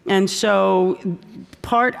 And so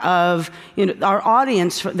part of our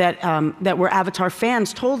audience that were Avatar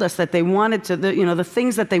fans told us that they wanted to, the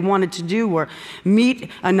things that they wanted to do were meet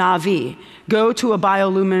a Na'vi, go to a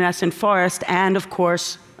bioluminescent forest, and of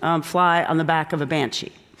course fly on the back of a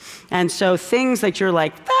banshee. And so things that you're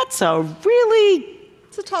like, that's a really...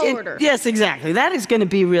 It's a tall order. Yes, exactly. That is going to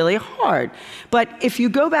be really hard. But if you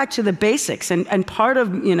go back to the basics, and part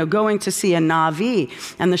of going to see a Na'vi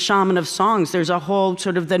and the shaman of songs, there's a whole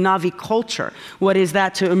sort of the Na'vi culture. What is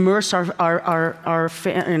that? To immerse our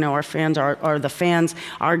fans,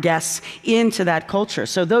 our guests into that culture.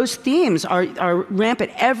 So those themes are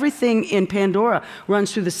rampant. Everything in Pandora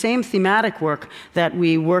runs through the same thematic work that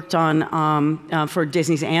we worked on for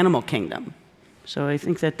Disney's Animal Kingdom. So I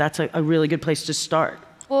think that that's a really good place to start.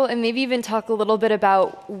 Well, and maybe even talk a little bit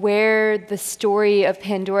about where the story of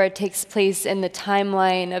Pandora takes place in the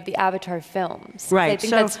timeline of the Avatar films. Right. I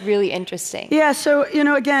think that's really interesting. Yeah, so,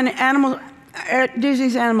 again, at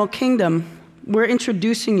Disney's Animal Kingdom, we're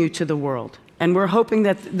introducing you to the world. And we're hoping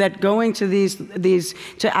that going to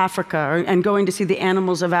to Africa and going to see the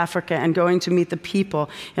animals of Africa and going to meet the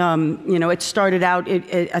people, it started out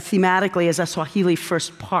thematically as a Swahili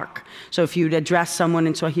first park. So if you'd address someone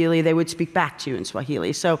in Swahili, they would speak back to you in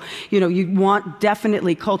Swahili. So, you want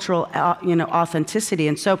definitely cultural, authenticity.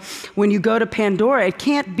 And so when you go to Pandora, it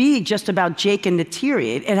can't be just about Jake and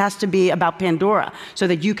Neytiri. It has to be about Pandora so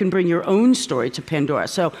that you can bring your own story to Pandora.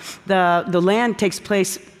 So the land takes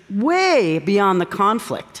place way beyond the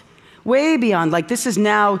conflict. Way beyond, like this is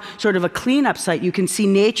now sort of a cleanup site. You can see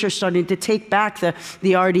nature starting to take back the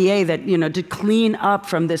RDA that, to clean up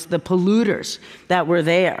from the polluters that were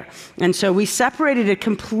there. And so we separated it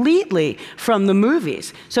completely from the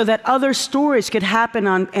movies so that other stories could happen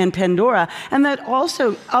on Pandora, and that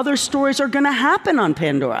also other stories are going to happen on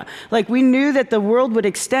Pandora. Like we knew that the world would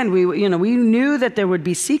extend. We knew that there would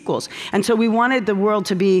be sequels. And so we wanted the world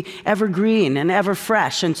to be evergreen and ever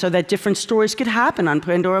fresh, and so that different stories could happen on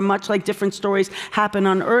Pandora, much like different stories happen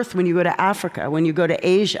on Earth when you go to Africa, when you go to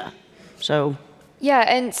Asia. So. Yeah,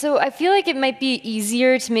 and so I feel like it might be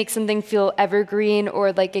easier to make something feel evergreen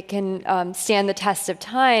or like it can stand the test of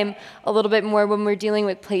time a little bit more when we're dealing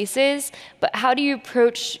with places. But how do you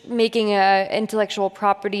approach making an intellectual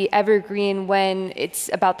property evergreen when it's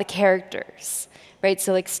about the characters, right?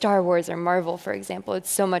 So like Star Wars or Marvel, for example, it's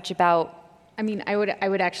so much about. I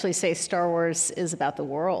would actually say Star Wars is about the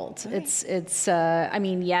world. Right.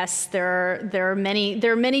 Yes, there are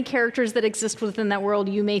many characters that exist within that world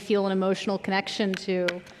you may feel an emotional connection to,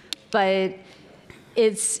 but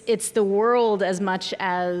it's the world as much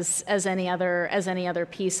as any other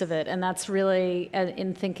piece of it, and that's really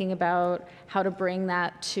in thinking about how to bring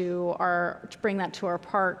that to our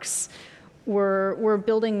parks. We're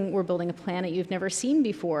building a planet you've never seen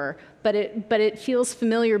before, but it feels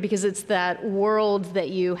familiar because it's that world that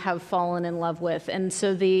you have fallen in love with, and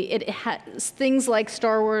so things like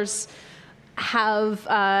Star Wars have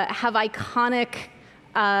iconic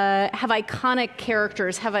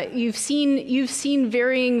characters. You've seen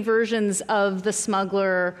varying versions of the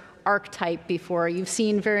smuggler archetype before. You've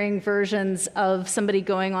seen varying versions of somebody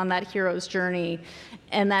going on that hero's journey,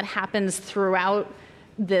 and that happens throughout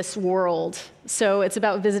this world. So it's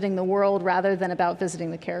about visiting the world rather than about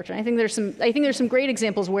visiting the character. And I think there's some great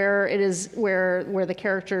examples where the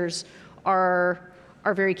characters are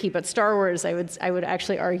very key. But Star Wars, I would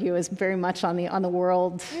actually argue, is very much on the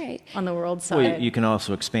world right. on the world side. Well, you can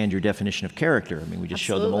also expand your definition of character. I mean, we just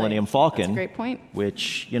showed the Millennium Falcon. That's a great point.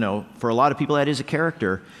 Which, for a lot of people that is a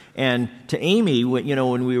character. And to Amy,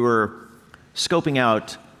 when we were scoping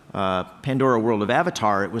out Pandora World of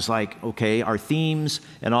Avatar, it was like, okay, our themes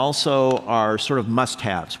and also our sort of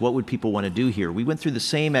must-haves. What would people want to do here? We went through the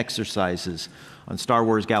same exercises on Star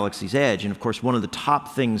Wars Galaxy's Edge, and of course one of the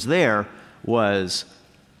top things there was,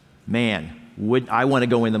 man, I want to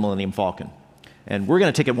go in the Millennium Falcon. And we're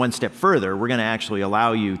going to take it one step further. We're going to actually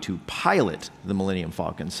allow you to pilot the Millennium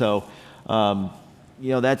Falcon. So,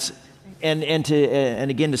 that's, and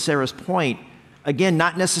again, to Sarah's point, again,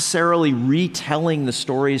 not necessarily retelling the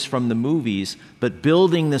stories from the movies, but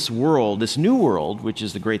building this world, this new world, which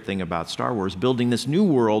is the great thing about Star Wars, building this new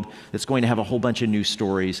world that's going to have a whole bunch of new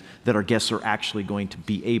stories that our guests are actually going to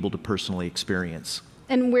be able to personally experience.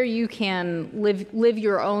 And where you can live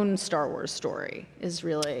your own Star Wars story is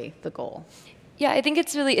really the goal. Yeah, I think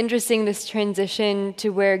it's really interesting, this transition to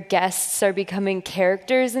where guests are becoming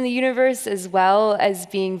characters in the universe as well as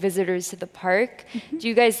being visitors to the park. Mm-hmm. Do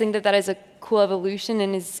you guys think that is a cool evolution,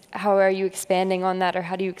 and how are you expanding on that, or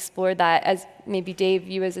how do you explore that? As maybe Dave,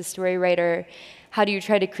 you as a story writer, how do you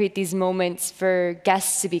try to create these moments for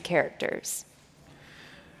guests to be characters?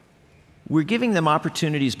 We're giving them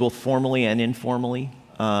opportunities both formally and informally.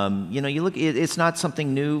 It's not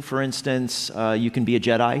something new. For instance, you can be a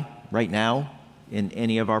Jedi right now in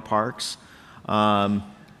any of our parks.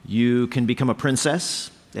 You can become a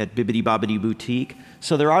princess at Bibbidi Bobbidi Boutique.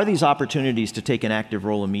 So there are these opportunities to take an active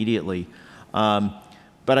role immediately.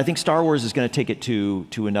 But I think Star Wars is going to take it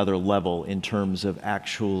to another level in terms of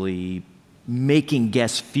actually making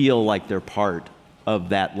guests feel like they're part of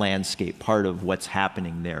that landscape, part of what's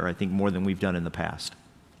happening there, I think more than we've done in the past.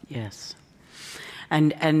 Yes.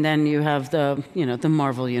 And then you have the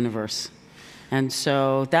Marvel Universe. And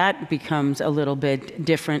so that becomes a little bit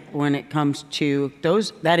different when it comes to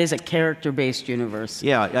those. That is a character-based universe.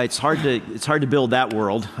 Yeah, it's hard to build that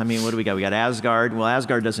world. I mean, what do we got? We got Asgard. Well,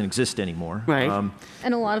 Asgard doesn't exist anymore. Right.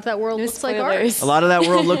 And a lot of that world looks like ours. A lot of that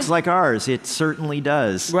world looks like ours. It certainly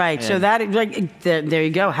does. Right. And so there you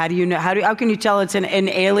go. How do you know? How can you tell it's an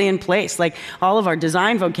alien place? Like all of our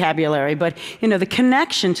design vocabulary, but the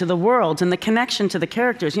connection to the world and the connection to the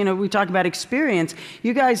characters. We talk about experience.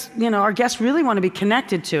 You guys, our guests really want to be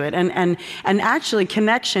connected to it, and actually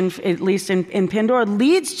connection, at least in Pandora,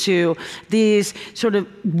 leads to these sort of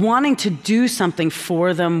wanting to do something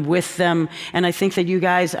for them, with them, and I think that you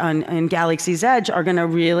guys in Galaxy's Edge are going to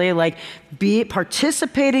really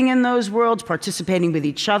participating in those worlds, participating with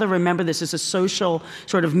each other. Remember, this is a social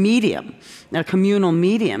sort of medium, a communal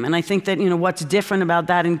medium. And I think that, what's different about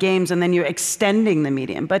that in games, and then you're extending the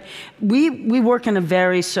medium. But we work in a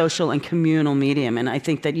very social and communal medium, and I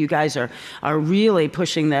think that you guys are really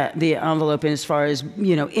pushing the envelope as far as,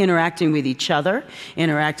 interacting with each other,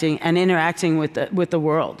 interacting with the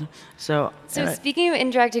world. So speaking of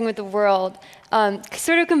interacting with the world,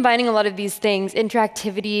 sort of combining a lot of these things,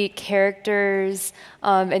 interactivity, characters,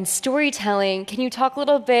 and storytelling, can you talk a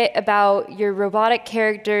little bit about your robotic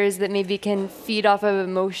characters that maybe can feed off of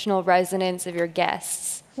emotional resonance of your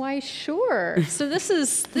guests? Why, sure. So this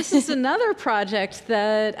is another project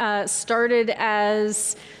that started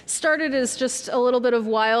as just a little bit of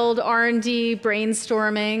wild R&D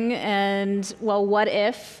brainstorming and, well, what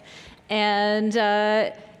if? And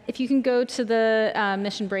if you can go to the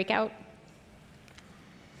mission breakout.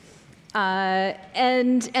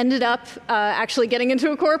 And ended up actually getting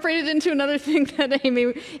incorporated into another thing that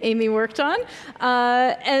Amy worked on.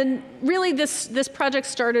 And really this project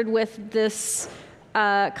started with this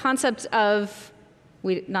concept of,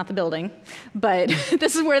 not the building, but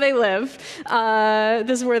this is where they live.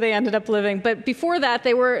 This is where they ended up living. But before that,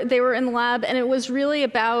 they were in the lab, and it was really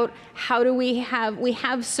about how do we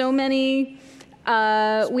have so many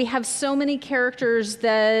characters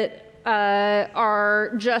that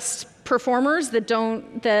are just performers that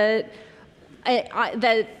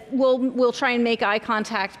will try and make eye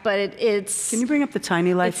contact, but it's. Can you bring up the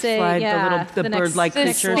tiny life slide? Yeah, the bird-like the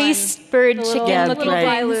creatures. Space bird chicken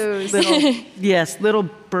little things. Yes, little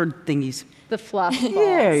bird thingies. The fluff balls.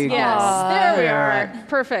 There you go. Yes, there we are.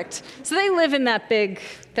 Perfect. So they live in that big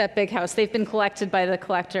house. They've been collected by the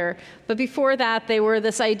collector. But before that, they were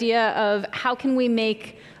this idea of how can we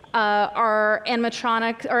make our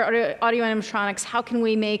animatronics, our audio animatronics, how can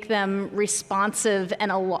we make them responsive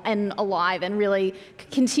and alive, and really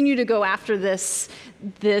continue to go after this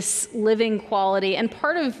living quality? And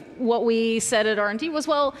part of what we said at R&D was,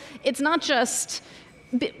 well, it's not just.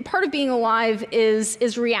 Part of being alive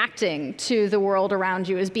is reacting to the world around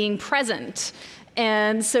you, is being present.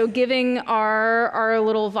 And so giving our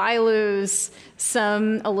little Vailus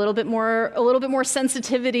a little bit more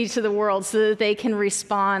sensitivity to the world, so that they can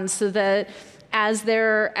respond, so that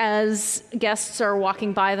as guests are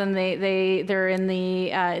walking by them, they're in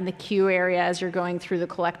the queue area as you're going through the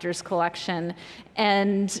collector's collection.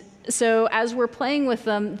 And so as we're playing with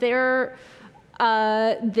them,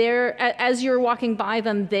 as you're walking by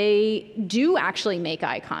them, they do actually make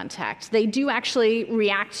eye contact. They do actually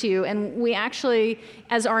react to you, and we actually,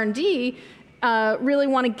 as R&D, really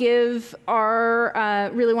want to give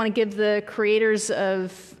the creators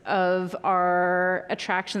of our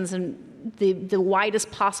attractions and the widest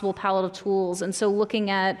possible palette of tools. And so looking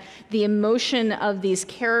at the emotion of these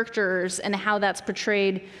characters and how that's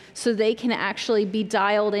portrayed, so they can actually be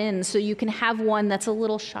dialed in. So you can have one that's a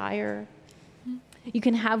little shyer. You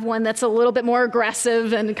can have one that's a little bit more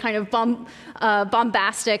aggressive and kind of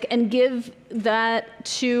bombastic, and give that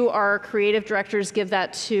to our creative directors, give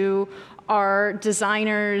that to our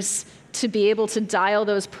designers to be able to dial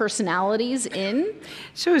those personalities in.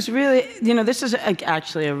 So it's really, this is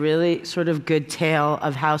actually a really sort of good tale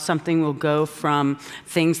of how something will go from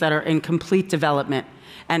things that are in complete development,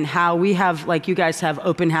 and how we have, like you guys have,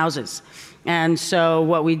 open houses. And so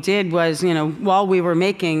what we did was, while we were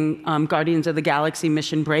making Guardians of the Galaxy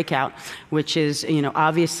Mission Breakout, which is,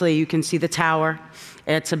 obviously you can see the tower.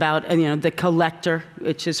 It's about, the collector,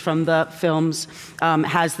 which is from the films,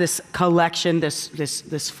 has this collection,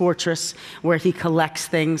 this fortress where he collects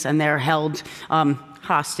things, and they're held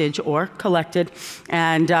hostage or collected.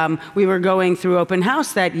 And we were going through open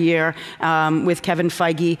house that year with Kevin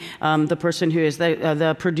Feige, the person who is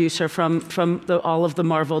the producer from all of the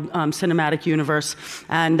Marvel Cinematic Universe.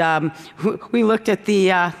 And we looked at the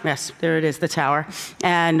yes, there it is, the tower,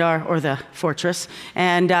 and or the fortress.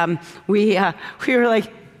 And we were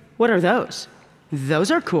like, what are those?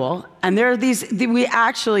 Those are cool. And there are these, we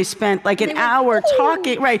actually spent like an hour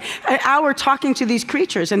talking to these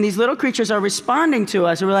creatures, and these little creatures are responding to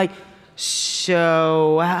us. And we're like,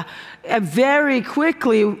 so very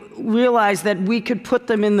quickly realized that we could put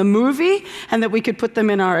them in the movie, and that we could put them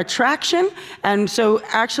in our attraction. And so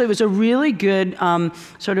actually it was a really good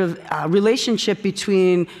sort of relationship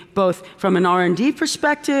between both from an R&D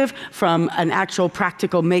perspective, from an actual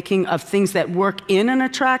practical making of things that work in an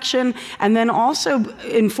attraction, and then also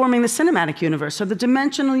informing the cinematic universe. So the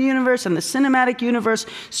dimensional universe and the cinematic universe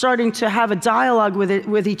starting to have a dialogue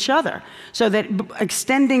with each other, so that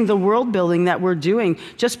extending the world building that we're doing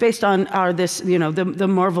just based on are this, you know, the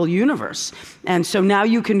Marvel universe. And so now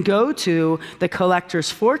you can go to the Collector's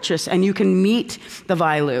Fortress and you can meet the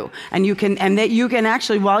Vailu, and you can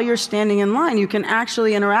actually, while you're standing in line, you can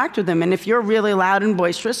actually interact with them. And if you're really loud and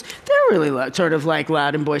boisterous, they're really sort of like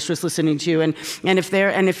loud and boisterous listening to you. And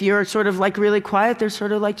if you're sort of like really quiet, they're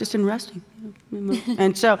sort of like just in resting.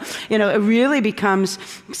 And so, you know, it really becomes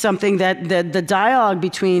something that the dialogue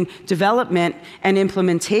between development and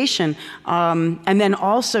implementation, and then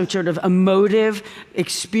also sort of emotive,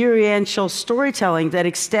 experiential storytelling that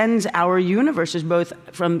extends our universes, both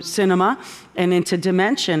from cinema and into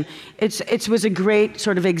dimension. It was a great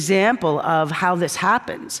sort of example of how this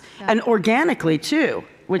happens, and organically too,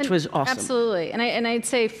 which was awesome. Absolutely, and I'd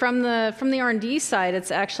say from the R&D side,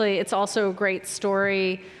 it's also a great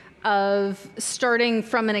story of starting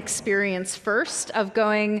from an experience first, of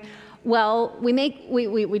going, well, we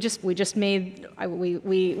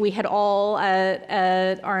had all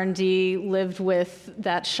at R&D lived with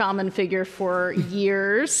that shaman figure for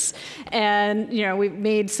years, and you know, we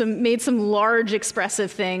made some large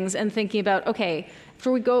expressive things, and thinking about, okay,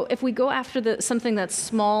 if we go after something that's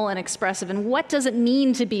small and expressive, and what does it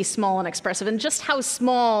mean to be small and expressive, and just how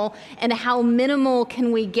small and how minimal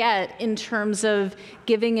can we get in terms of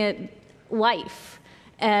giving it life?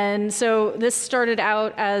 And so this started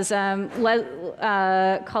out as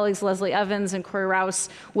colleagues Leslie Evans and Corey Rouse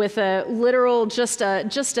with a literal, just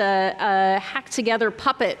a hacked together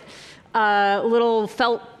puppet, little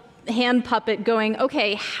felt hand puppet, going,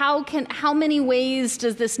 okay, how many ways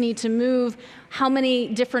does this need to move? How many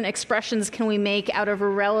different expressions can we make out of a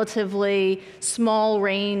relatively small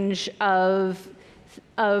range of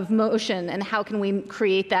motion, and how can we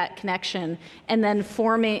create that connection? And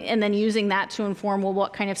then using that to inform, well,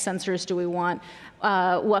 what kind of sensors do we want?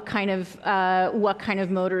 What kind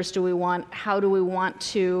of motors do we want? How do we want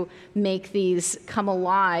to make these come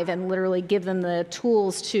alive and literally give them the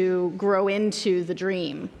tools to grow into the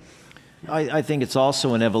dream? I think it's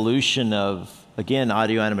also an evolution of, again,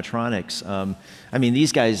 audio animatronics. I mean,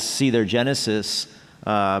 these guys see their genesis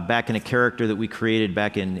back in a character that we created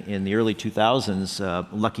back in the early 2000s,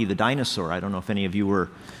 Lucky the dinosaur. I don't know if any of you were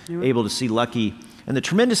able to see Lucky. And the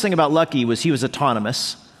tremendous thing about Lucky was he was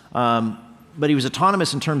autonomous, but he was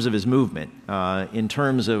autonomous in terms of his movement. In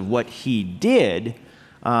terms of what he did,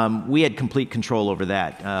 we had complete control over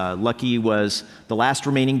that. Lucky was the last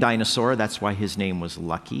remaining dinosaur. That's why his name was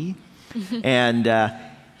Lucky. And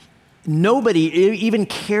nobody even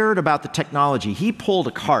cared about the technology. He pulled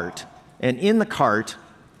a cart, and in the cart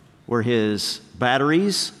were his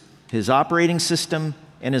batteries, his operating system,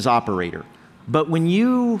 and his operator. But when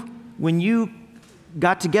you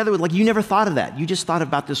got together with, like, you never thought of that. You just thought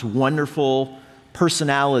about this wonderful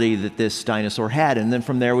personality that this dinosaur had. And then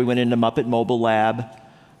from there we went into Muppet Mobile Lab,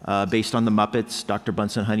 based on the Muppets, Dr.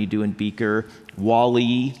 Bunsen, Honeydew, and Beaker,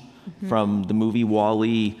 Wall-E, from the movie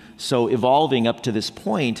Wall-E. So evolving up to this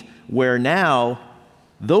point where now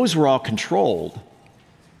those were all controlled.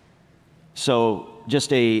 So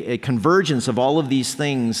just a convergence of all of these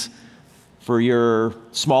things for your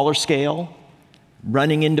smaller scale,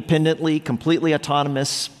 running independently, completely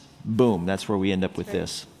autonomous, boom, that's where we end up with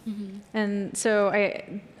this. Mm-hmm. And so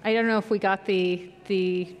I don't know if we got the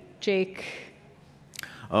Jake.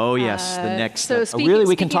 Oh yes, the next. So really,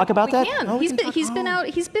 we can talk about that. Can. Oh, he's been out.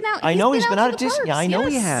 I know he's been out at Disney. Yeah, I know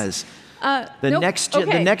he has. The next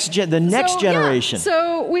generation. Yeah.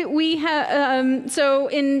 So we have. So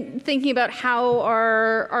in thinking about how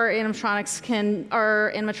our animatronics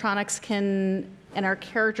and our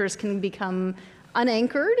characters can become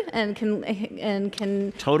unanchored and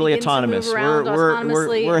can totally autonomous.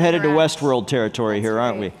 We're headed to Westworld territory here,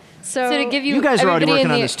 aren't we? So to give you guys are already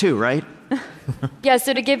working on this too, right? Yeah,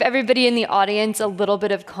 so to give everybody in the audience a little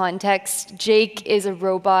bit of context, Jake is a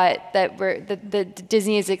robot that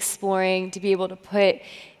Disney is exploring to be able to put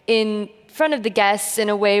in front of the guests in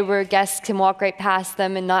a way where guests can walk right past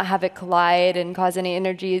them and not have it collide and cause any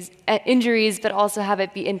injuries, but also have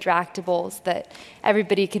it be interactable so that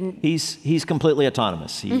everybody can... He's completely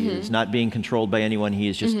autonomous. He is not being controlled by anyone. He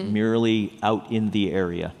is just merely out in the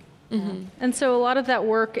area. Mm-hmm. And so a lot of that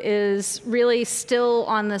work is really still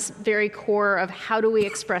on this very core of how do we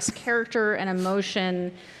express character and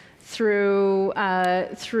emotion through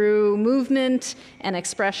movement and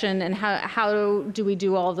expression, and how do we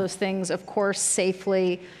do all of those things, of course,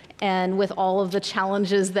 safely and with all of the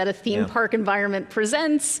challenges that a theme park environment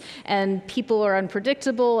presents, and people are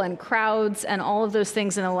unpredictable, and crowds, and all of those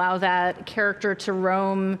things, and allow that character to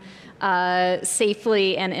roam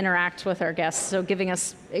safely and interact with our guests. So giving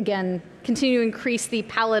us, again, continue to increase the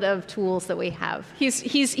palette of tools that we have.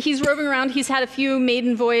 He's roving around. He's had a few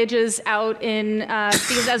maiden voyages out in,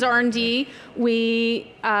 because as R&D,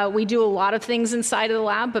 we do a lot of things inside of the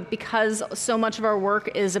lab, but because so much of our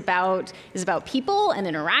work is about people and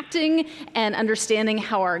interacting and understanding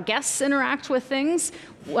how our guests interact with things,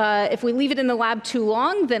 if we leave it in the lab too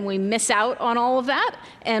long, then we miss out on all of that,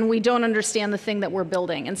 and we don't understand the thing that we're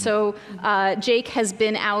building. And so Jake has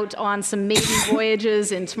been out on some maiden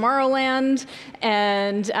voyages in Tomorrowland,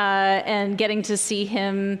 and getting to see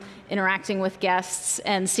him interacting with guests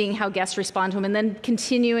and seeing how guests respond to him, and then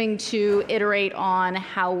continuing to iterate on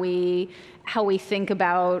how we think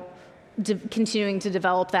about continuing to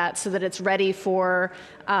develop that so that it's ready for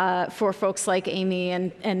folks like Amy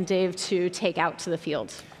and Dave to take out to the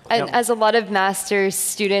field. And as a lot of master's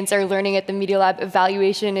students are learning at the Media Lab,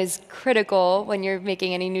 evaluation is critical when you're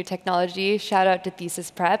making any new technology. Shout out to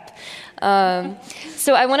thesis prep.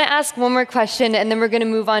 So I want to ask one more question, and then we're going to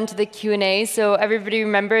move on to the Q&A. So everybody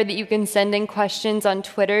remember that you can send in questions on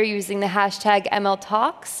Twitter using the hashtag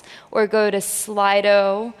MLTalks, or go to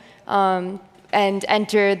Slido and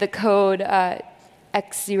enter the code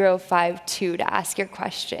X052 to ask your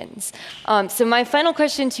questions. So my final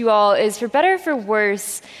question to you all is, for better or for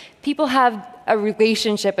worse, people have a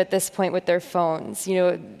relationship at this point with their phones. You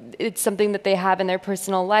know, it's something that they have in their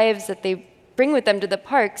personal lives that they bring with them to the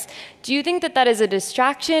parks. Do you think that that is a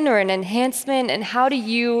distraction or an enhancement? And how do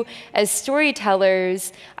you, as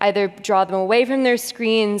storytellers, either draw them away from their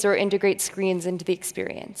screens or integrate screens into the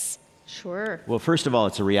experience? Sure. Well, first of all,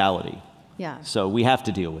 it's a reality. Yeah. So we have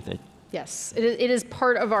to deal with it. Yes, it is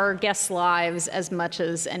part of our guests' lives as much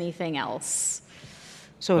as anything else.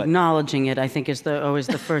 So acknowledging it, I think, is always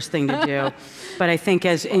the first thing to do. But I think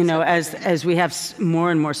as you know, as we have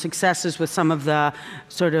more and more successes with some of the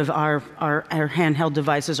sort of our handheld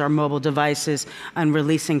devices, our mobile devices, and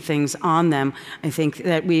releasing things on them, I think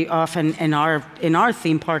that we often in our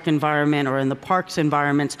theme park environment or in the parks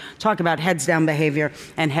environments talk about heads down behavior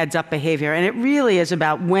and heads up behavior, and it really is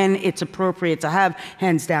about when it's appropriate to have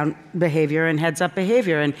hands down behavior and heads up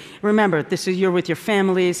behavior. And remember, you're with your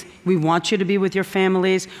families. We want you to be with your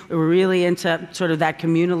families. We're really into sort of that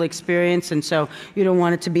communal experience, and so you don't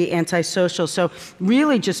want it to be antisocial. So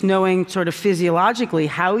really just knowing sort of physiologically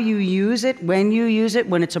how you use it, when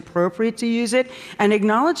it's appropriate to use it, and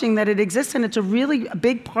acknowledging that it exists and it's a really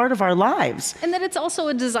big part of our lives. And that it's also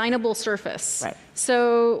a designable surface. Right.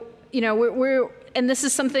 So, you know, and this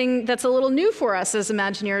is something that's a little new for us as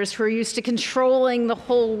Imagineers who are used to controlling the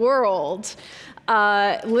whole world.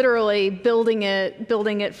 Literally building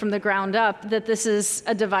it from the ground up, that this is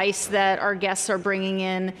a device that our guests are bringing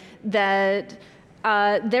in, that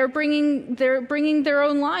they're bringing their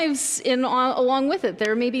own lives in along with it.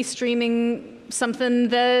 They're maybe streaming something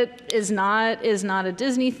that is not a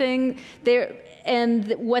Disney thing.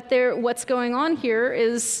 And what's going on here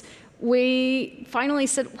is, we finally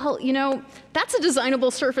said, well, you know, that's a designable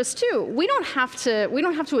surface too. We don't have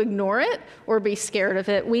to ignore it or be scared of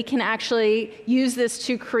it. We can actually use this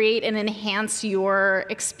to create and enhance your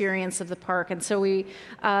experience of the park. And so we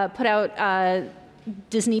put out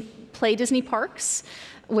Play Disney Parks,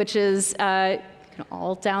 which is you can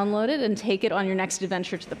all download it and take it on your next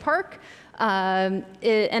adventure to the park. And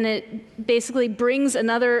it basically brings a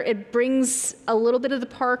little bit of the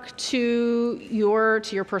park to your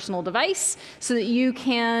personal device, so that you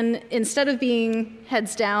can, instead of being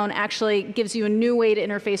heads down, actually gives you a new way to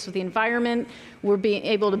interface with the environment. We're being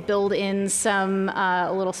able to build in some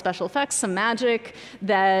little special effects, some magic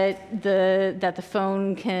that the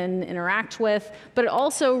phone can interact with, but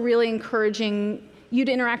also really encouraging you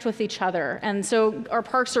to interact with each other. And so our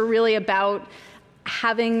parks are really about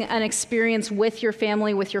having an experience with your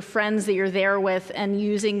family, with your friends that you're there with, and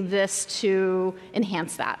using this to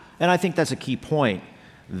enhance that. And I think that's a key point,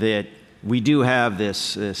 that we do have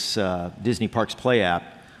this Disney Parks Play app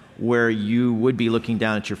where you would be looking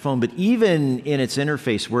down at your phone, but even in its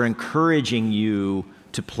interface, we're encouraging you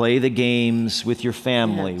to play the games with your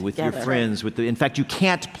family, with your friends. In fact, you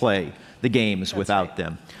can't play the games without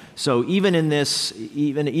them. So even in this,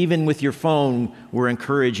 even with your phone, we're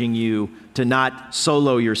encouraging you to not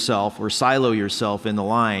solo yourself or silo yourself in the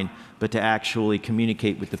line, but to actually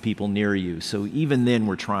communicate with the people near you. So even then,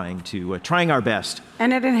 we're trying our best.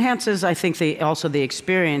 And it enhances, I think, also the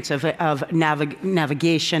experience of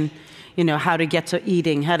navigation. how to get to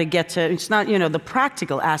eating, how to get to, it's not, the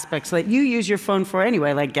practical aspects that you use your phone for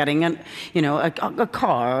anyway, like getting a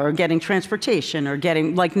car or getting transportation or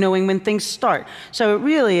getting, like knowing when things start. So it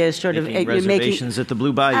really is sort of reservations at the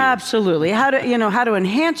Blue Bayou. Absolutely. How to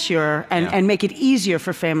enhance and make it easier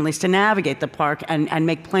for families to navigate the park and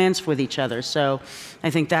make plans with each other. So I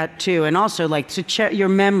think that too. And also like to your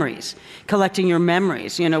memories, collecting your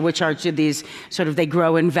memories, which are these sort of, they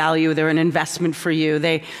grow in value. They're an investment for you.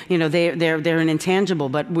 They're an intangible,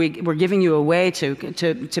 but we're giving you a way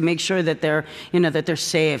to make sure that they're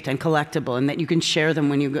saved and collectible and that you can share them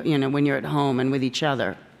when when you're at home and with each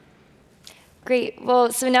other. Great.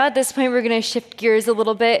 Well, so now at this point, we're going to shift gears a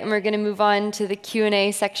little bit, and we're going to move on to the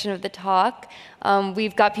Q&A section of the talk.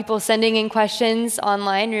 We've got people sending in questions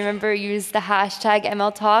online. Remember, use the hashtag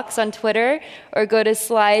MLTalks on Twitter, or go to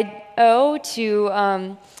Slido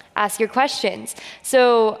to ask your questions.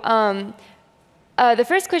 So the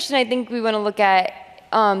first question I think we want to look at,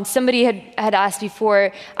 somebody had asked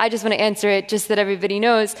before. I just want to answer it just so that everybody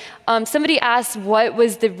knows. Somebody asked what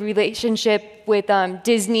was the relationship with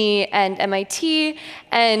Disney and MIT,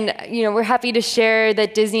 and we're happy to share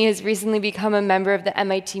that Disney has recently become a member of the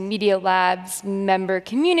MIT Media Lab's member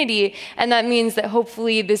community, and that means that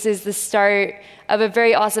hopefully this is the start of a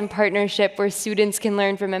very awesome partnership where students can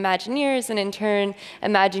learn from Imagineers, and in turn,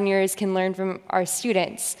 Imagineers can learn from our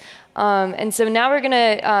students. And so now we're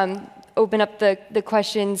going to open up the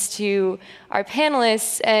questions to our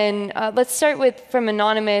panelists, and let's start with from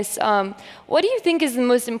Anonymous. What do you think is the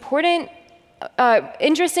most important,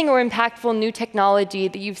 interesting or impactful new technology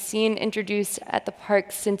that you've seen introduced at the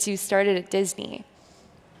park since you started at Disney?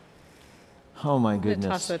 Oh my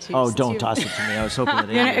goodness! Don't toss it to me. I was hoping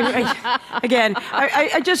that. Again,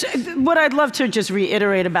 I just what I'd love to just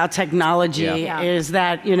reiterate about technology is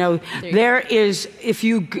that there is, if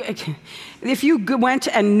you went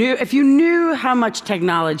and if you knew how much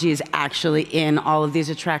technology is actually in all of these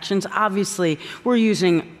attractions, obviously we're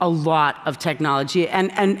using a lot of technology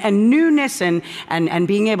and newness and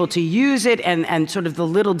being able to use it and sort of the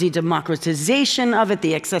little democratization of it,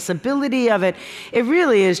 the accessibility of it. It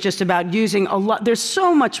really is just about using a lot. There's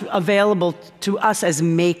so much available to us as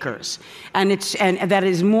makers, and that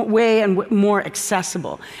is way more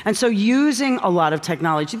accessible. And so using a lot of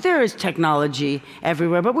technology, there is technology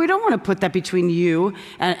everywhere, but we don't want to put that between you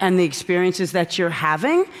and the experiences that you're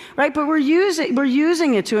having, right? But we're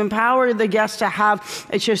using it to empower the guests to have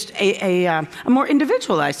just a more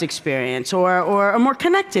individualized experience or a more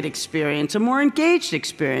connected experience, a more engaged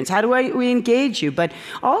experience. How do we engage you? But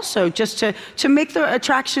also just to make the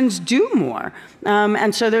attractions do more.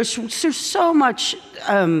 And so there's so much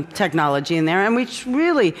technology in there, and we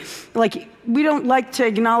really we don't like to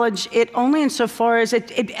acknowledge it only insofar as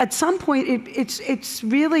it at some point it's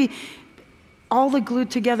really all the glued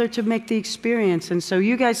together to make the experience. And so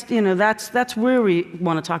you guys, that's where we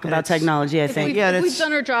want to talk about technology, I think. If we've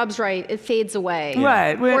done our jobs right, it fades away.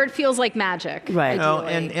 Right. Or it feels like magic. Right.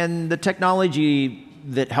 And the technology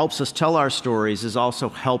that helps us tell our stories is also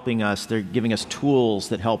helping us. They're giving us tools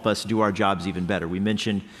that help us do our jobs even better. We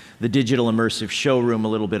mentioned the digital immersive showroom a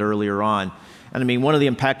little bit earlier on. And I mean, one of the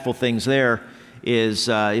impactful things there is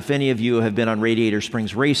if any of you have been on Radiator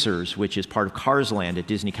Springs Racers, which is part of Cars Land at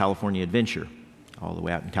Disney California Adventure, all the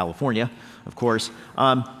way out in California, of course.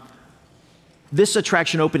 This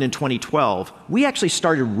attraction opened in 2012. We actually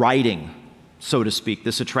started writing, so to speak,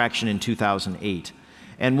 this attraction in 2008.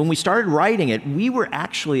 And when we started writing it, we were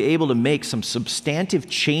actually able to make some substantive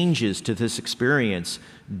changes to this experience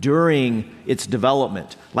during its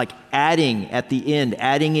development, like adding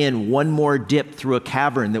in one more dip through a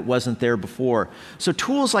cavern that wasn't there before. So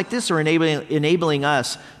tools like this are enabling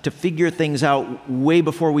us to figure things out way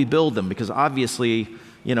before we build them, because obviously,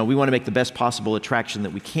 we want to make the best possible attraction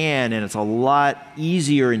that we can, and it's a lot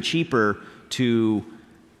easier and cheaper to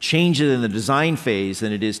change it in the design phase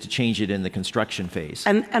than it is to change it in the construction phase.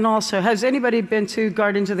 And also, has anybody been to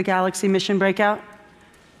Guardians of the Galaxy Mission Breakout?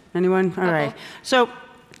 Anyone? All right. So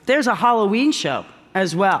there's a Halloween show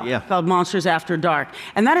as well called Monsters After Dark.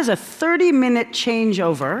 And that is a 30-minute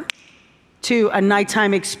changeover to a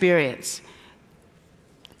nighttime experience.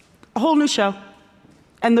 A whole new show.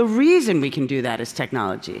 And the reason we can do that is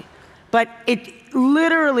technology. But it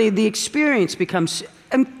literally, the experience becomes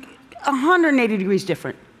 180 degrees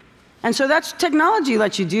different. And so that's technology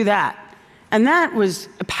lets you do that. And that was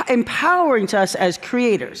empowering to us as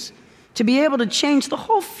creators to be able to change the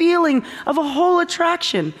whole feeling of a whole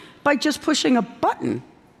attraction by just pushing a button.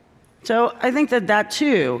 So I think that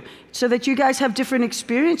too, so that you guys have different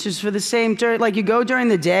experiences for the same, like you go during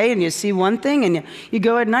the day and you see one thing, and you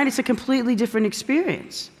go at night, it's a completely different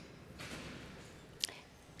experience.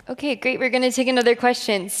 Okay, great. We're going to take another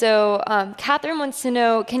question. So Catherine wants to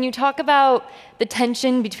know, can you talk about the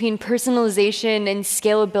tension between personalization and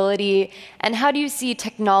scalability, and how do you see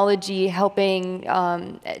technology helping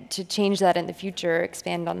to change that in the future,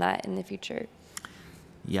 expand on that in the future?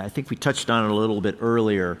 Yeah, I think we touched on it a little bit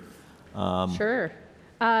earlier. Sure.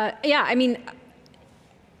 Yeah, I mean,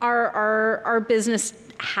 our business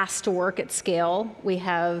has to work at scale. We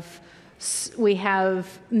have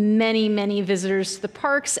many visitors to the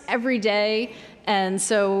parks every day, and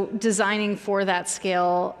so designing for that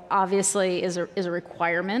scale obviously is a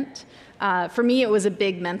requirement. For me, it was a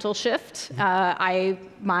big mental shift.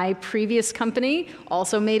 My previous company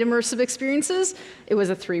also made immersive experiences. It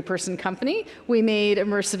was a 3-person company. We made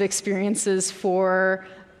immersive experiences for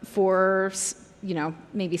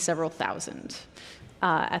maybe several thousand.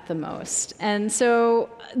 At the most. And so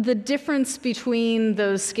the difference between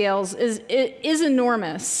those scales is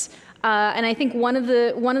enormous. And I think one of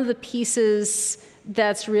the pieces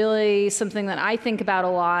that's really something that I think about a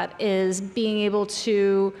lot is being able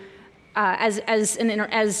to,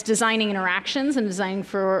 as designing interactions and designing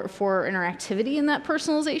for interactivity in that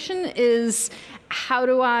personalization, is how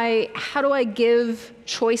do I give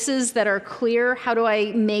choices that are clear? How do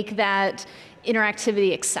I make that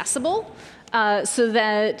interactivity accessible? So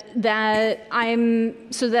that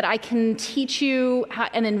I can teach you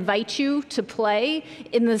and invite you to play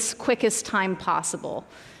in this quickest time possible.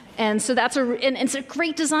 And so it's a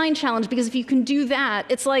great design challenge, because if you can do that,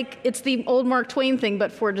 it's the old Mark Twain thing,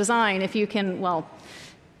 but for design. If you can,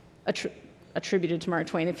 attributed to Mark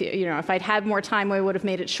Twain. If I'd had more time, I would have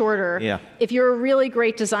made it shorter. Yeah. If you're a really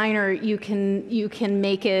great designer, you can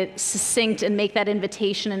make it succinct and make that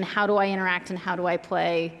invitation. And how do I interact and how do I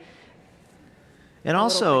play? And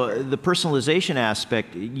also, the personalization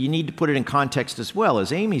aspect, you need to put it in context as well.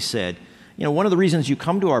 As Amy said, one of the reasons you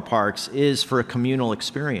come to our parks is for a communal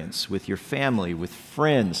experience with your family, with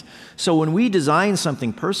friends. So when we design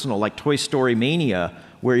something personal like Toy Story Mania,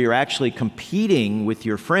 where you're actually competing with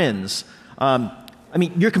your friends,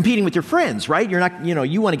 you're competing with your friends, right? You're not,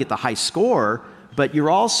 you want to get the high score, but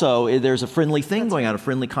there's a friendly thing going on, a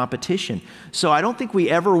friendly competition. So I don't think we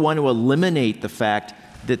ever want to eliminate the fact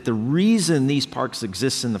that the reason these parks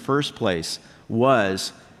exist in the first place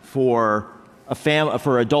was for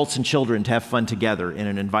adults and children to have fun together in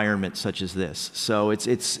an environment such as this. So it's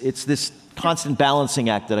this constant balancing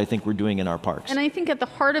act that I think we're doing in our parks. And I think at the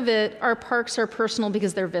heart of it, our parks are personal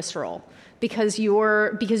because they're visceral. Because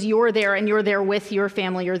you're there, and you're there with your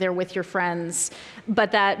family, you're there with your friends.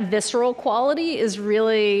 But that visceral quality is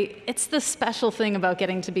really, it's the special thing about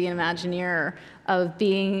getting to be an Imagineer, of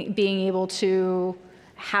being able to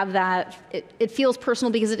have that. It feels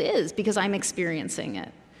personal because I'm experiencing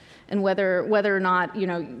it. And whether or not,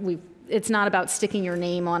 it's not about sticking your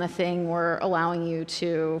name on a thing or allowing you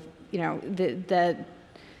to, the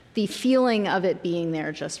feeling of it being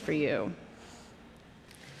there just for you.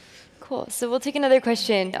 Cool. So we'll take another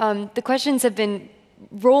question. The questions have been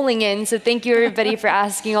rolling in, so thank you everybody for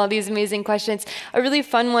asking all these amazing questions. A really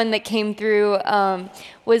fun one that came through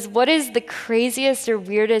was, what is the craziest or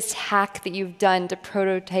weirdest hack that you've done to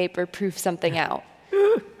prototype or proof something out?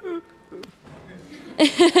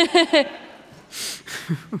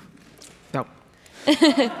 No.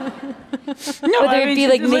 Whether it be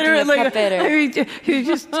like making a puppet or...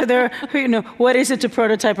 what is it to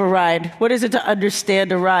prototype a ride? What is it to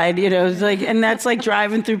understand a ride? And that's like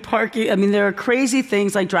driving through parking. There are crazy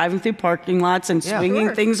things like driving through parking lots and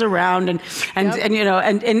swinging things around and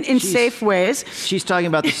in safe ways. She's talking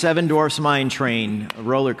about the Seven Dwarfs Mine Train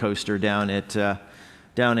roller coaster down at the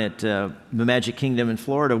Magic Kingdom in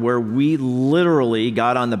Florida, where we literally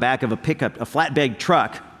got on the back of a flatbed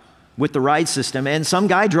truck with the ride system, and some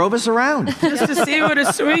guy drove us around just to see what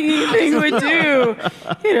a swinging thing would do.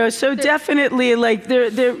 So definitely,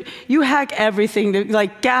 you hack everything.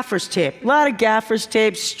 Like gaffer's tape, a lot of gaffer's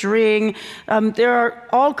tape, string. There are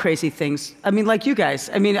all crazy things. like you guys.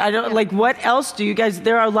 I don't like. What else do you guys?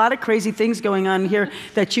 There are a lot of crazy things going on here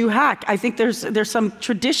that you hack. I think there's some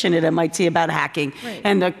tradition at MIT about hacking, right.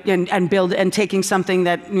 and taking something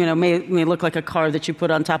that may look like a car that you put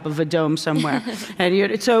on top of a dome somewhere,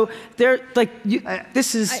 and so.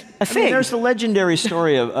 This is a thing. There's the legendary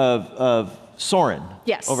story of Soren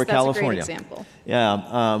over California. That's a great example.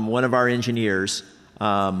 Yeah, one of our engineers,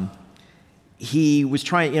 he was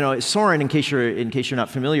trying. Soren, in case you're not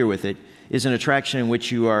familiar with it, is an attraction in which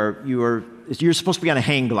you're supposed to be on a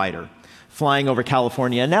hang glider, flying over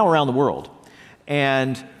California and now around the world.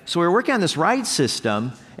 And so we were working on this ride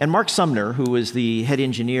system, and Mark Sumner, who was the head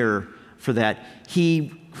engineer for that,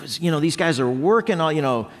 he was, these guys are working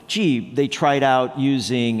on, they tried out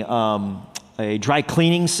using a dry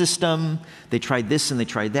cleaning system. They tried this and they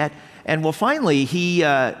tried that. And well, finally, he,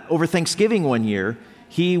 over Thanksgiving one year,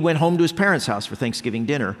 he went home to his parents' house for Thanksgiving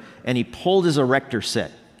dinner, and he pulled his erector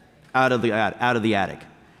set out of the attic,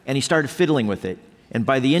 and he started fiddling with it. And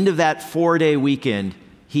by the end of that 4-day weekend,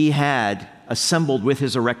 he had assembled with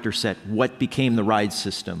his erector set what became the ride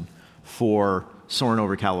system for soaring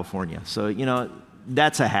over California. So, you know,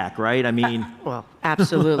 that's a hack, right? I mean... well,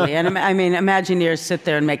 absolutely. And I mean, Imagineers sit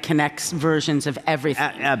there and make Connects versions of everything.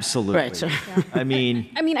 Absolutely. Right. So. Yeah. I mean,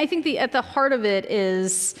 I think at the heart of it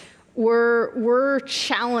is we're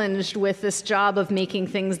challenged with this job of making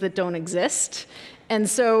things that don't exist. And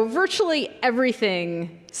so virtually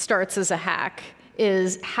everything starts as a hack.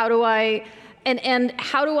 Is how do I, and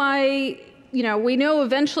how do I, you know, we know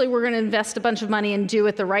eventually we're going to invest a bunch of money and do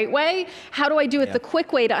it the right way. How do I do it the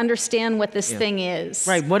quick way to understand what this thing is?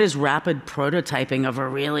 Right. What does rapid prototyping of a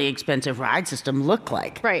really expensive ride system look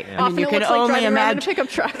like? Right. I mean, Often it looks like driving around in a pickup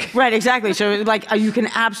truck. Right, exactly. So, like, you can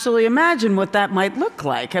absolutely imagine what that might look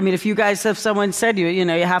like. I mean, if someone said you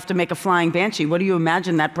know, you have to make a flying Banshee, what do you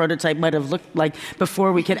imagine that prototype might have looked like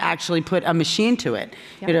before we could actually put a machine to it?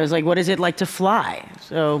 Yep. You know, it's like, what is it like to fly?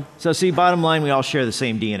 So see, bottom line, we all share the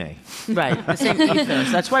same DNA. Right. The same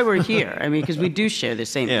ethos. That's why we're here. I mean, because we do share the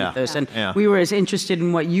same ethos. And we were as interested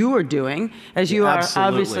in what you were doing as you are,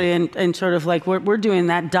 obviously, and sort of like we're doing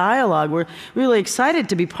that dialogue. We're really excited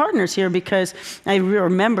to be partners here because or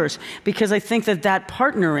members, because I think that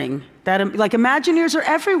partnering, that like Imagineers are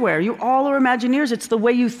everywhere. You all are Imagineers. It's the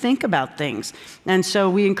way you think about things. And so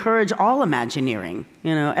we encourage all Imagineering,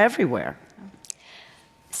 you know, everywhere.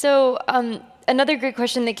 So, another great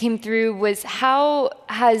question that came through was, how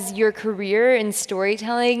has your career in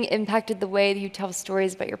storytelling impacted the way that you tell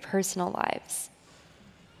stories about your personal lives?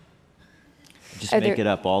 Just make it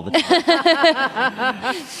up all the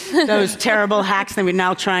time. Those terrible hacks that we're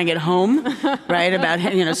now trying at home, right? About,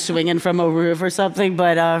 you know, swinging from a roof or something.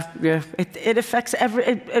 But it affects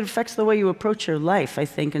it affects the way you approach your life, I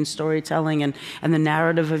think, in storytelling and the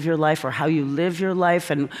narrative of your life, or how you live your life,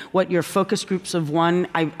 and what your focus groups of one.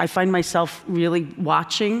 I find myself really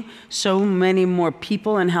watching so many more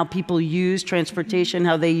people and how people use transportation,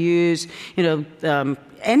 how they use, you know,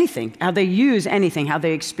 anything, how they use anything, how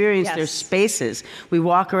they experience their spaces. We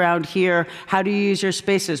walk around here, how do you use your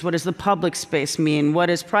spaces? What does the public space mean? What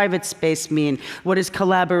does private space mean? What is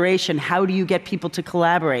collaboration? How do you get people to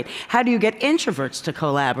collaborate? How do you get introverts to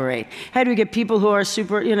collaborate? How do you get people who are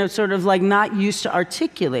super, you know, sort of like not used to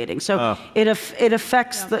articulating? So it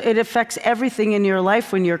affects everything in your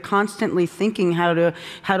life when you're constantly thinking how to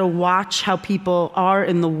watch how people are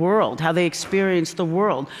in the world, how they experience the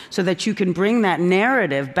world, so that you can bring that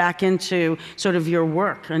narrative back into sort of your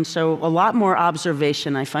work. And so a lot more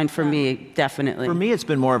observation, I find, for me, definitely. For me, it's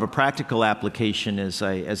been more of a practical application, as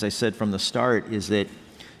I said from the start, is that,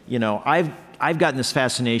 you know, I've gotten this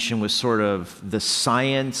fascination with sort of the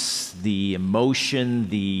science, the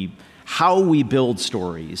emotion, how we build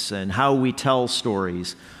stories and how we tell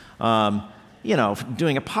stories. You know,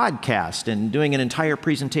 doing a podcast and doing an entire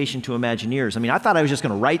presentation to Imagineers. I mean, I thought I was just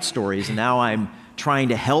going to write stories, and now I'm trying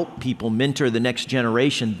to help people mentor the next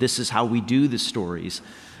generation. This is how we do the stories.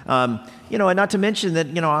 You know, and not to mention that,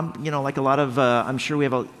 you know, I'm, you know, like a lot of, I'm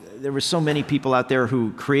sure there were so many people out there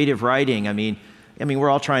who creative writing. I mean,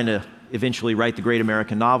 we're all trying to eventually write the great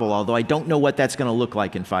American novel, although I don't know what that's going to look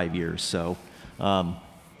like in 5 years. So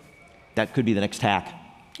that could be the next hack.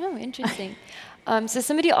 Oh, interesting. So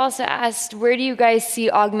somebody also asked, where do you guys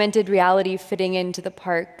see augmented reality fitting into the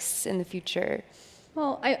parks in the future?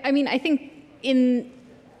 Well, I mean, I think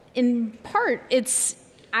in part, it's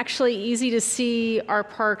actually easy to see our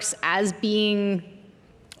parks as being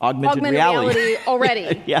augmented reality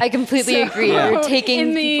already. I completely agree. We're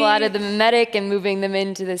taking people out of the mimetic and moving them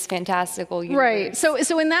into this fantastical universe. Right.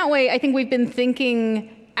 So in that way, I think we've been thinking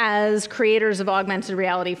as creators of augmented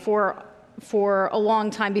reality for a long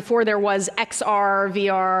time, before there was XR,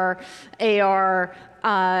 VR, AR,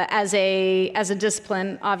 as a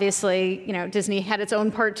discipline. Obviously, you know, Disney had its own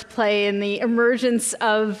part to play in the emergence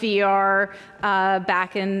of VR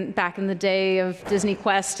back in the day of Disney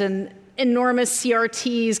Quest, and enormous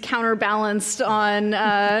CRTs counterbalanced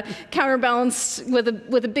with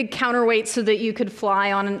a big counterweight so that you could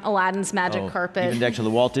fly on Aladdin's magic carpet. Even next to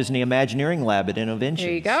the Walt Disney Imagineering Lab at Innoventions.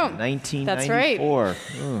 There you go. 1994.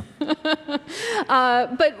 That's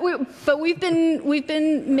right. But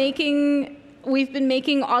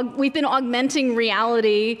we've been augmenting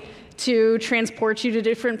reality to transport you to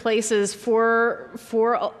different places for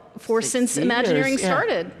since Imagineering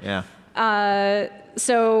started. Yeah.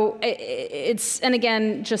 So it's, and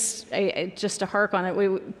again, just to hark on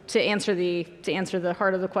it, to answer the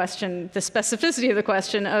heart of the question, the specificity of the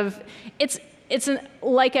question of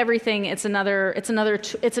like everything, it's another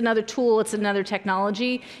tool, it's another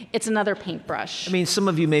technology, it's another paintbrush. I mean, some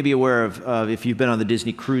of you may be aware of if you've been on the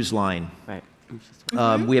Disney Cruise Line. Right.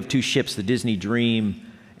 We have two ships, the Disney Dream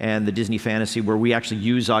and the Disney Fantasy, where we actually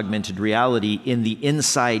use augmented reality in the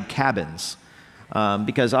inside cabins.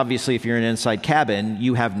 Because obviously if you're in an inside cabin,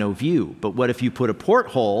 you have no view. But what if you put a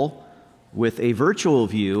porthole with a virtual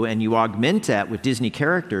view and you augment that with Disney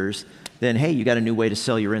characters, then hey, you got a new way to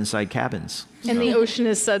sell your inside cabins. And the ocean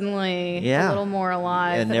is suddenly a little more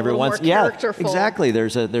alive and a little more characterful. Exactly.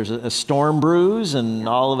 There's a storm brews, and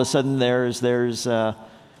all of a sudden there's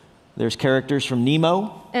characters from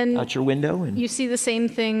Nemo out your window. And you see the same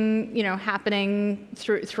thing, happening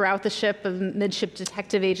throughout the ship of Midship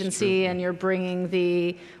Detective Agency, and you're bringing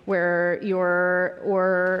throughout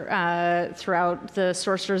the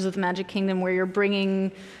Sorcerers of the Magic Kingdom, where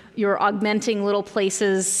you're augmenting little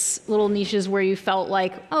places, little niches where you felt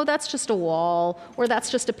like, oh, that's just a wall, or that's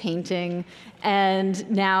just a painting, and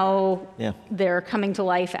now they're coming to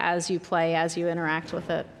life as you play, as you interact with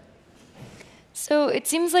it. So it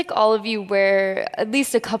seems like all of you wear at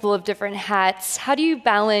least a couple of different hats. How do you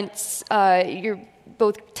balance your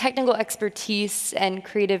both technical expertise and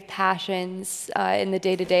creative passions in the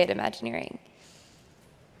day-to-day at Imagineering?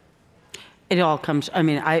 It all comes,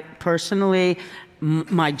 I personally,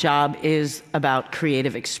 my job is about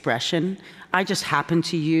creative expression. I just happen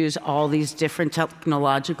to use all these different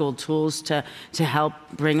technological tools to help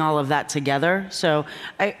bring all of that together. So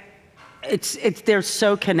they're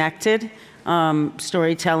so connected.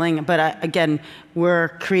 Storytelling, but again, we're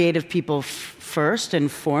creative people first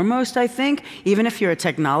and foremost, I think. Even if you're a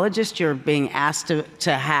technologist, you're being asked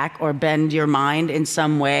to hack or bend your mind in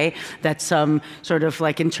some way that some sort of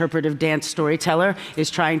like interpretive dance storyteller is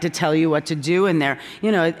trying to tell you what to do. And there,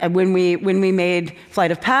 when we made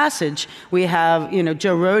Flight of Passage, we have,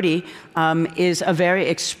 Joe Rohde is a very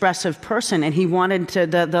expressive person, and he wanted to,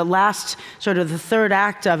 the last sort of the third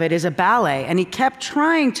act of it is a ballet, and he kept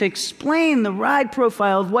trying to explain the ride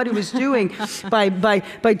profile of what he was doing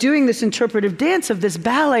by doing this interpretive dance of this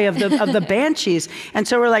ballet of the banshees. And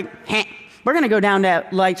so we're like, we're going to go down to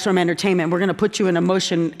Lightstorm Entertainment. We're going to put you in a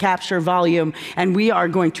motion capture volume, and we are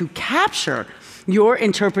going to capture your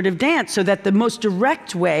interpretive dance, so that the most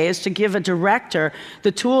direct way is to give a director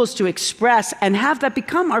the tools to express and have that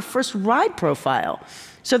become our first ride profile.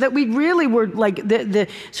 So that we really were like the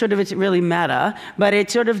sort of, it's really meta, but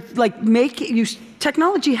it's sort of like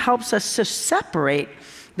technology helps us to separate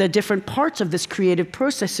the different parts of this creative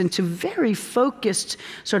process into very focused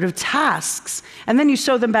sort of tasks. And then you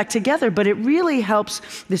sew them back together, but it really helps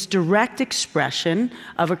this direct expression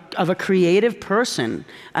of a creative person.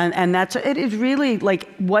 And it is really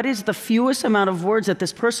like, what is the fewest amount of words that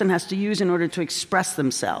this person has to use in order to express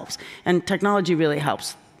themselves? And technology really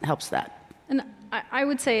helps that. And I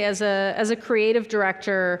would say as a creative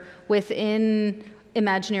director within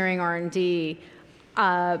Imagineering R&D,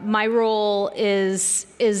 my role is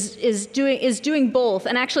doing both,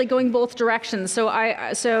 and actually going both directions. So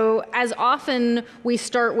as often we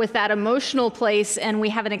start with that emotional place, and we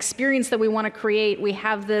have an experience that we want to create. We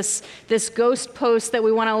have this ghost post that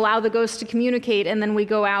we want to allow the ghost to communicate, and then we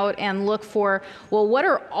go out and look for, well,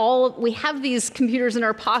 we have these computers in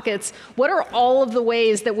our pockets. What are all of the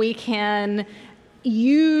ways that we can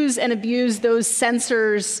use and abuse those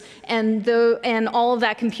sensors and all of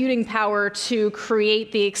that computing power to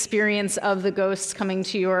create the experience of the ghosts coming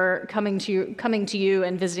to you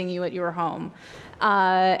and visiting you at your home,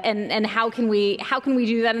 and how can we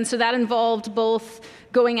do that? And so that involved both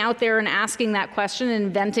going out there and asking that question and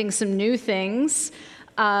inventing some new things.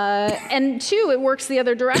 And two, it works the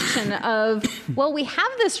other direction of, well, we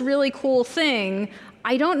have this really cool thing.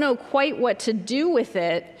 I don't know quite what to do with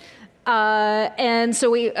it. And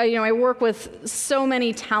so I work with so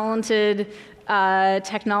many talented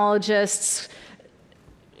technologists,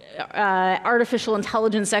 artificial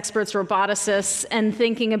intelligence experts, roboticists, and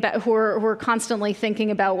who are constantly thinking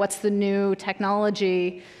about what's the new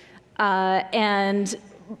technology. And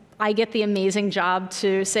I get the amazing job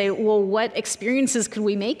to say, well, what experiences could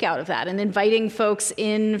we make out of that? And inviting folks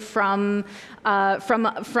in from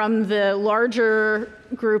the larger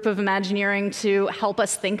group of Imagineering to help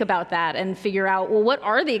us think about that and figure out, well, what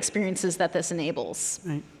are the experiences that this enables?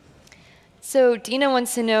 Right. So Dina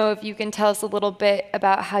wants to know if you can tell us a little bit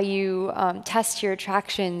about how you test your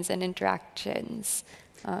attractions and interactions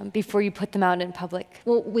before you put them out in public.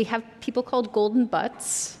 Well, we have people called golden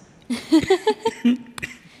butts.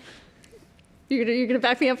 You're gonna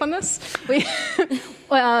back me up on this?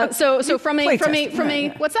 So from a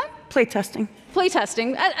what's that? Play testing. Play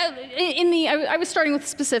testing. I was starting with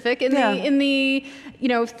specific.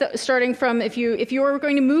 Starting from if you are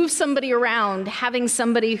going to move somebody around, having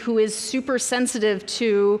somebody who is super sensitive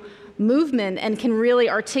to movement and can really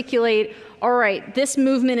articulate, all right, this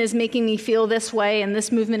movement is making me feel this way, and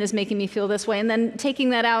this movement is making me feel this way, and then taking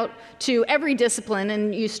that out to every discipline,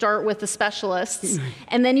 and you start with the specialists,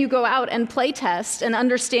 and then you go out and play test and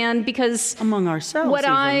understand, because among ourselves,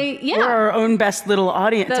 we're our own best little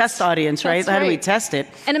test audience, right? How do we test it?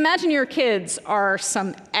 And imagine your kids are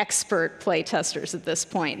some expert play testers at this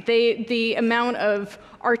point. The amount of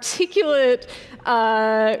articulate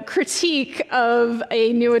critique of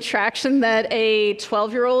a new attraction that a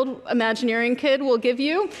 12-year-old Imagineering kid will give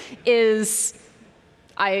you is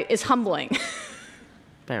humbling.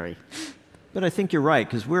 Very. But I think you're right,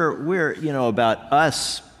 because we're about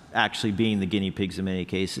us actually being the guinea pigs in many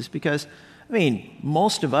cases, because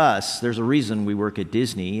most of us, there's a reason we work at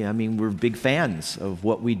Disney. We're big fans of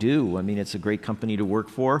what we do. It's a great company to work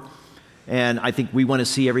for, and I think we want to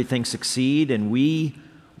see everything succeed, and we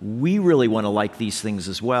really want to like these things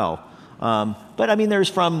as well. But there's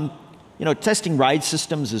from, testing ride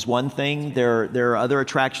systems is one thing. There are other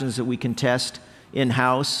attractions that we can test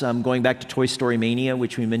in-house. Going back to Toy Story Mania,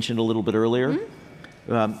 which we mentioned a little bit earlier.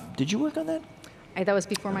 Mm-hmm. Did you work on that? That was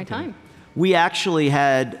before my time. We actually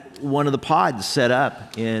had one of the pods set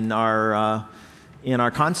up in our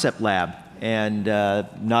concept lab. And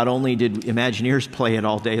not only did Imagineers play it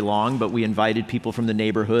all day long, but we invited people from the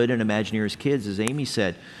neighborhood and Imagineers kids, as Amy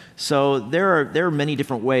said. So there are many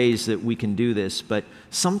different ways that we can do this, but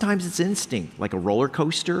sometimes it's instinct, like a roller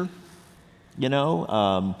coaster,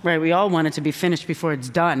 Right, we all want it to be finished before it's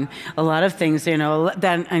done. A lot of things,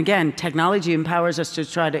 then again, technology empowers us to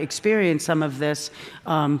try to experience some of this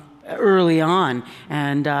early on,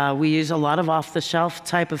 and we use a lot of off-the-shelf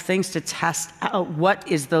type of things to test out what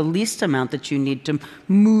is the least amount that you need to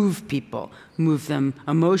move people, move them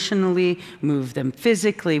emotionally, move them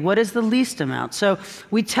physically. What is the least amount? So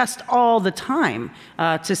we test all the time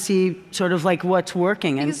to see sort of like what's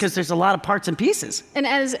working, and because there's a lot of parts and pieces. And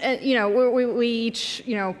as we each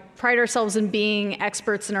pride ourselves in being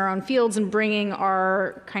experts in our own fields and bringing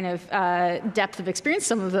our kind of depth of experience.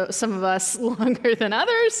 Some of us longer than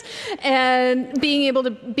others, and being able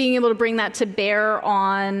to bring that to bear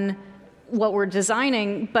on what we're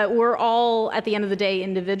designing. But we're all, at the end of the day,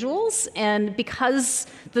 individuals, and because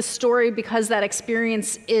that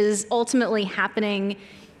experience is ultimately happening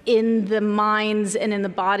in the minds and in the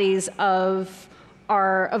bodies of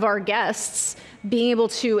our guests, being able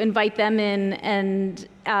to invite them in and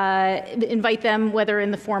invite them, whether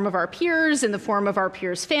in the form of our peers, in the form of our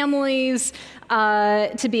peers' families,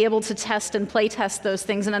 to be able to test and play test those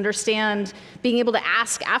things and understand, being able to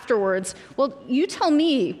ask afterwards, well, you tell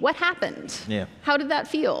me what happened. Yeah. How did that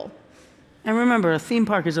feel? And remember, a theme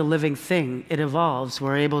park is a living thing. It evolves.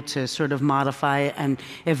 We're able to sort of modify it and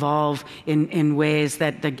evolve in ways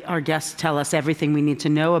that our guests tell us everything we need to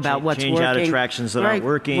know about what's working. Change out attractions that aren't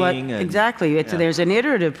working. Exactly. There's an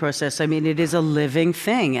iterative process. It is a living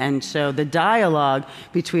thing. And so the dialogue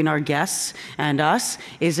between our guests and us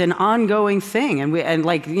is an ongoing thing.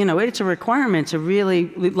 It's a requirement to really,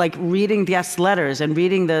 like, reading guest letters and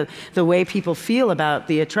reading the way people feel about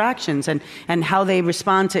the attractions and how they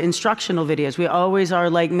respond to instructional videos. We always are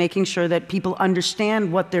making sure that people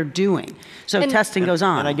understand what they're doing. So testing goes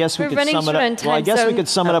on. And I guess we could sum it up. Well, I guess we could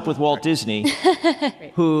sum it up with Walt Disney,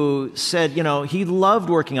 who said, he loved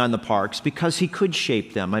working on the parks because he could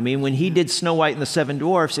shape them. When he did Snow White and the Seven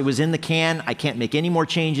Dwarfs, it was in the can. I can't make any more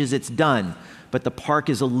changes. It's done. But the park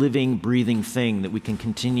is a living, breathing thing that we can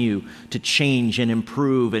continue to change and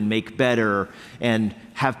improve and make better and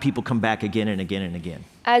have people come back again and again and again.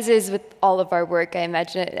 As is with all of our work, I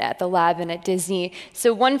imagine, at the lab and at Disney.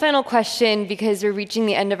 So one final question, because we're reaching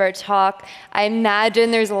the end of our talk. I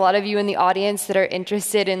imagine there's a lot of you in the audience that are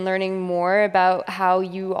interested in learning more about how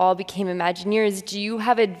you all became Imagineers. Do you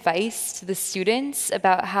have advice to the students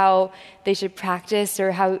about how they should practice,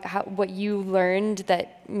 or how what you learned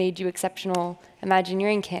that made you exceptional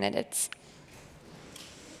Imagineering candidates?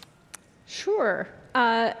 Sure.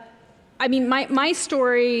 My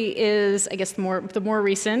story is, I guess, the more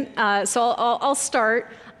recent. So I'll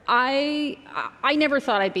start. I never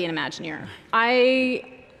thought I'd be an Imagineer. I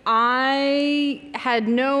had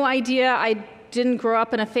no idea. I didn't grow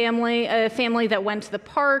up in a family that went to the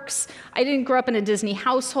parks. I didn't grow up in a Disney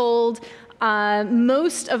household.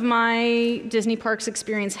 Most of my Disney parks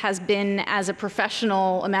experience has been as a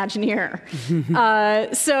professional Imagineer.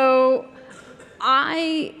 So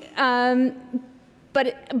I but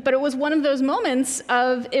it was one of those moments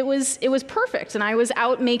of it was perfect, and I was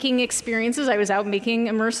out making experiences. I was out making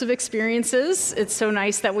immersive experiences. It's so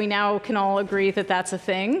nice that we now can all agree that that's a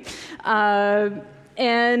thing,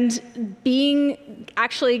 and being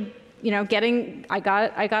actually. I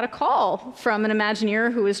got a call from an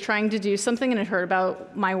Imagineer who was trying to do something and had heard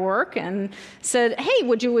about my work and said, "Hey,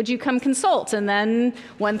 would you come consult?" And then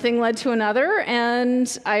one thing led to another, and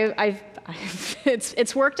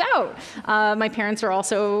it's worked out. My parents are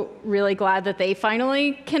also really glad that they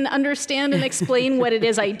finally can understand and explain what it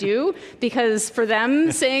is I do, because for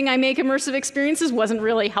them, saying I make immersive experiences wasn't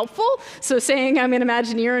really helpful. So saying I'm an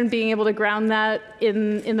Imagineer and being able to ground that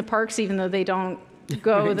in the parks, even though they don't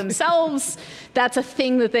go themselves, that's a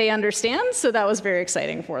thing that they understand, so that was very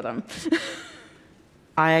exciting for them.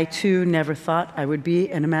 I, too, never thought I would be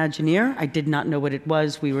an Imagineer. I did not know what it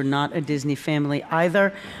was. We were not a Disney family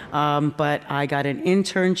either, but I got an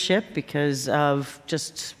internship because of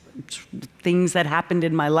just things that happened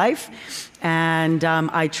in my life, and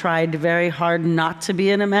I tried very hard not to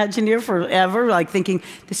be an Imagineer forever, like thinking,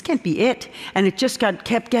 this can't be it, and it just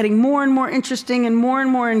kept getting more and more interesting and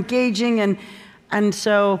more engaging, and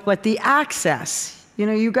so, but the access,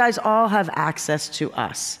 you guys all have access to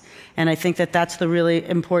us. And I think that that's the really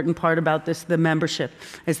important part about this, the membership,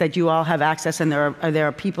 is that you all have access, and there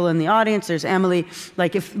are people in the audience. There's Emily.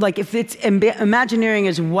 Like if it's Imagineering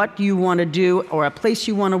is what you want to do or a place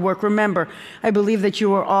you want to work. Remember, I believe that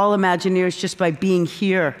you are all Imagineers just by being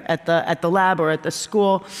here at the lab or at the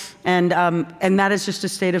school, and that is just a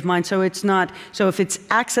state of mind. So it's not. So if it's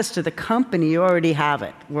access to the company, you already have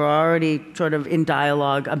it. We're already sort of in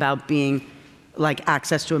dialogue about being like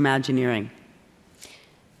access to Imagineering.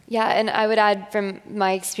 Yeah, and I would add from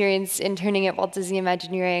my experience interning at Walt Disney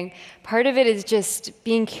Imagineering, part of it is just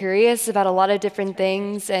being curious about a lot of different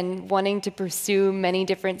things and wanting to pursue many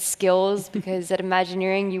different skills, because at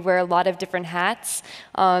Imagineering you wear a lot of different hats.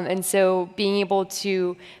 And so being able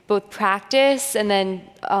to both practice and then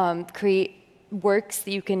create works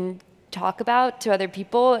that you can talk about to other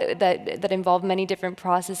people that involve many different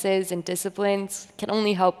processes and disciplines can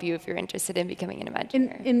only help you if you're interested in becoming an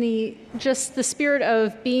Imagineer. In the spirit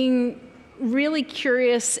of being really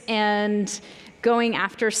curious and going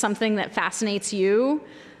after something that fascinates you,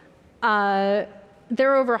 there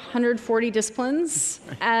are over 140 disciplines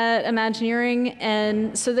at Imagineering,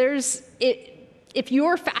 and so if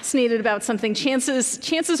you're fascinated about something,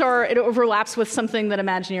 chances are it overlaps with something that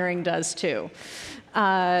Imagineering does too.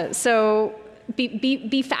 So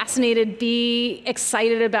be fascinated, be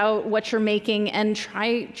excited about what you're making, and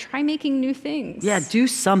try making new things. Yeah, do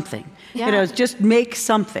something. Yeah. Just make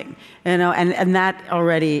something. And that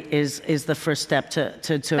already is the first step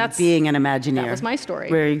to being an Imagineer. That was my story.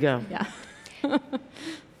 There you go. Yeah. All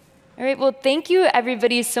right, well, thank you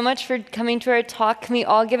everybody so much for coming to our talk. Can we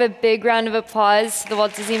all give a big round of applause to the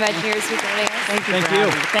Walt Disney Imagineers for joining us? Thank you.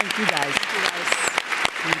 Thank you, guys.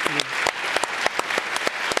 Thank you.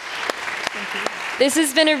 This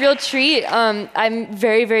has been a real treat. I'm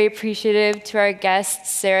very, very appreciative to our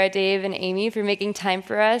guests, Sara, Dave, and Amy, for making time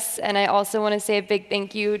for us. And I also want to say a big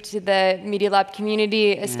thank you to the Media Lab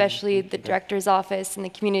community, especially the director's office and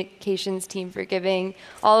the communications team, for giving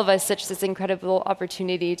all of us such this incredible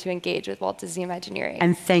opportunity to engage with Walt Disney Imagineering.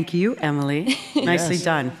 And thank you, Emily. Nicely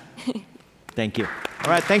done. Thank you.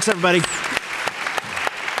 All right, thanks everybody.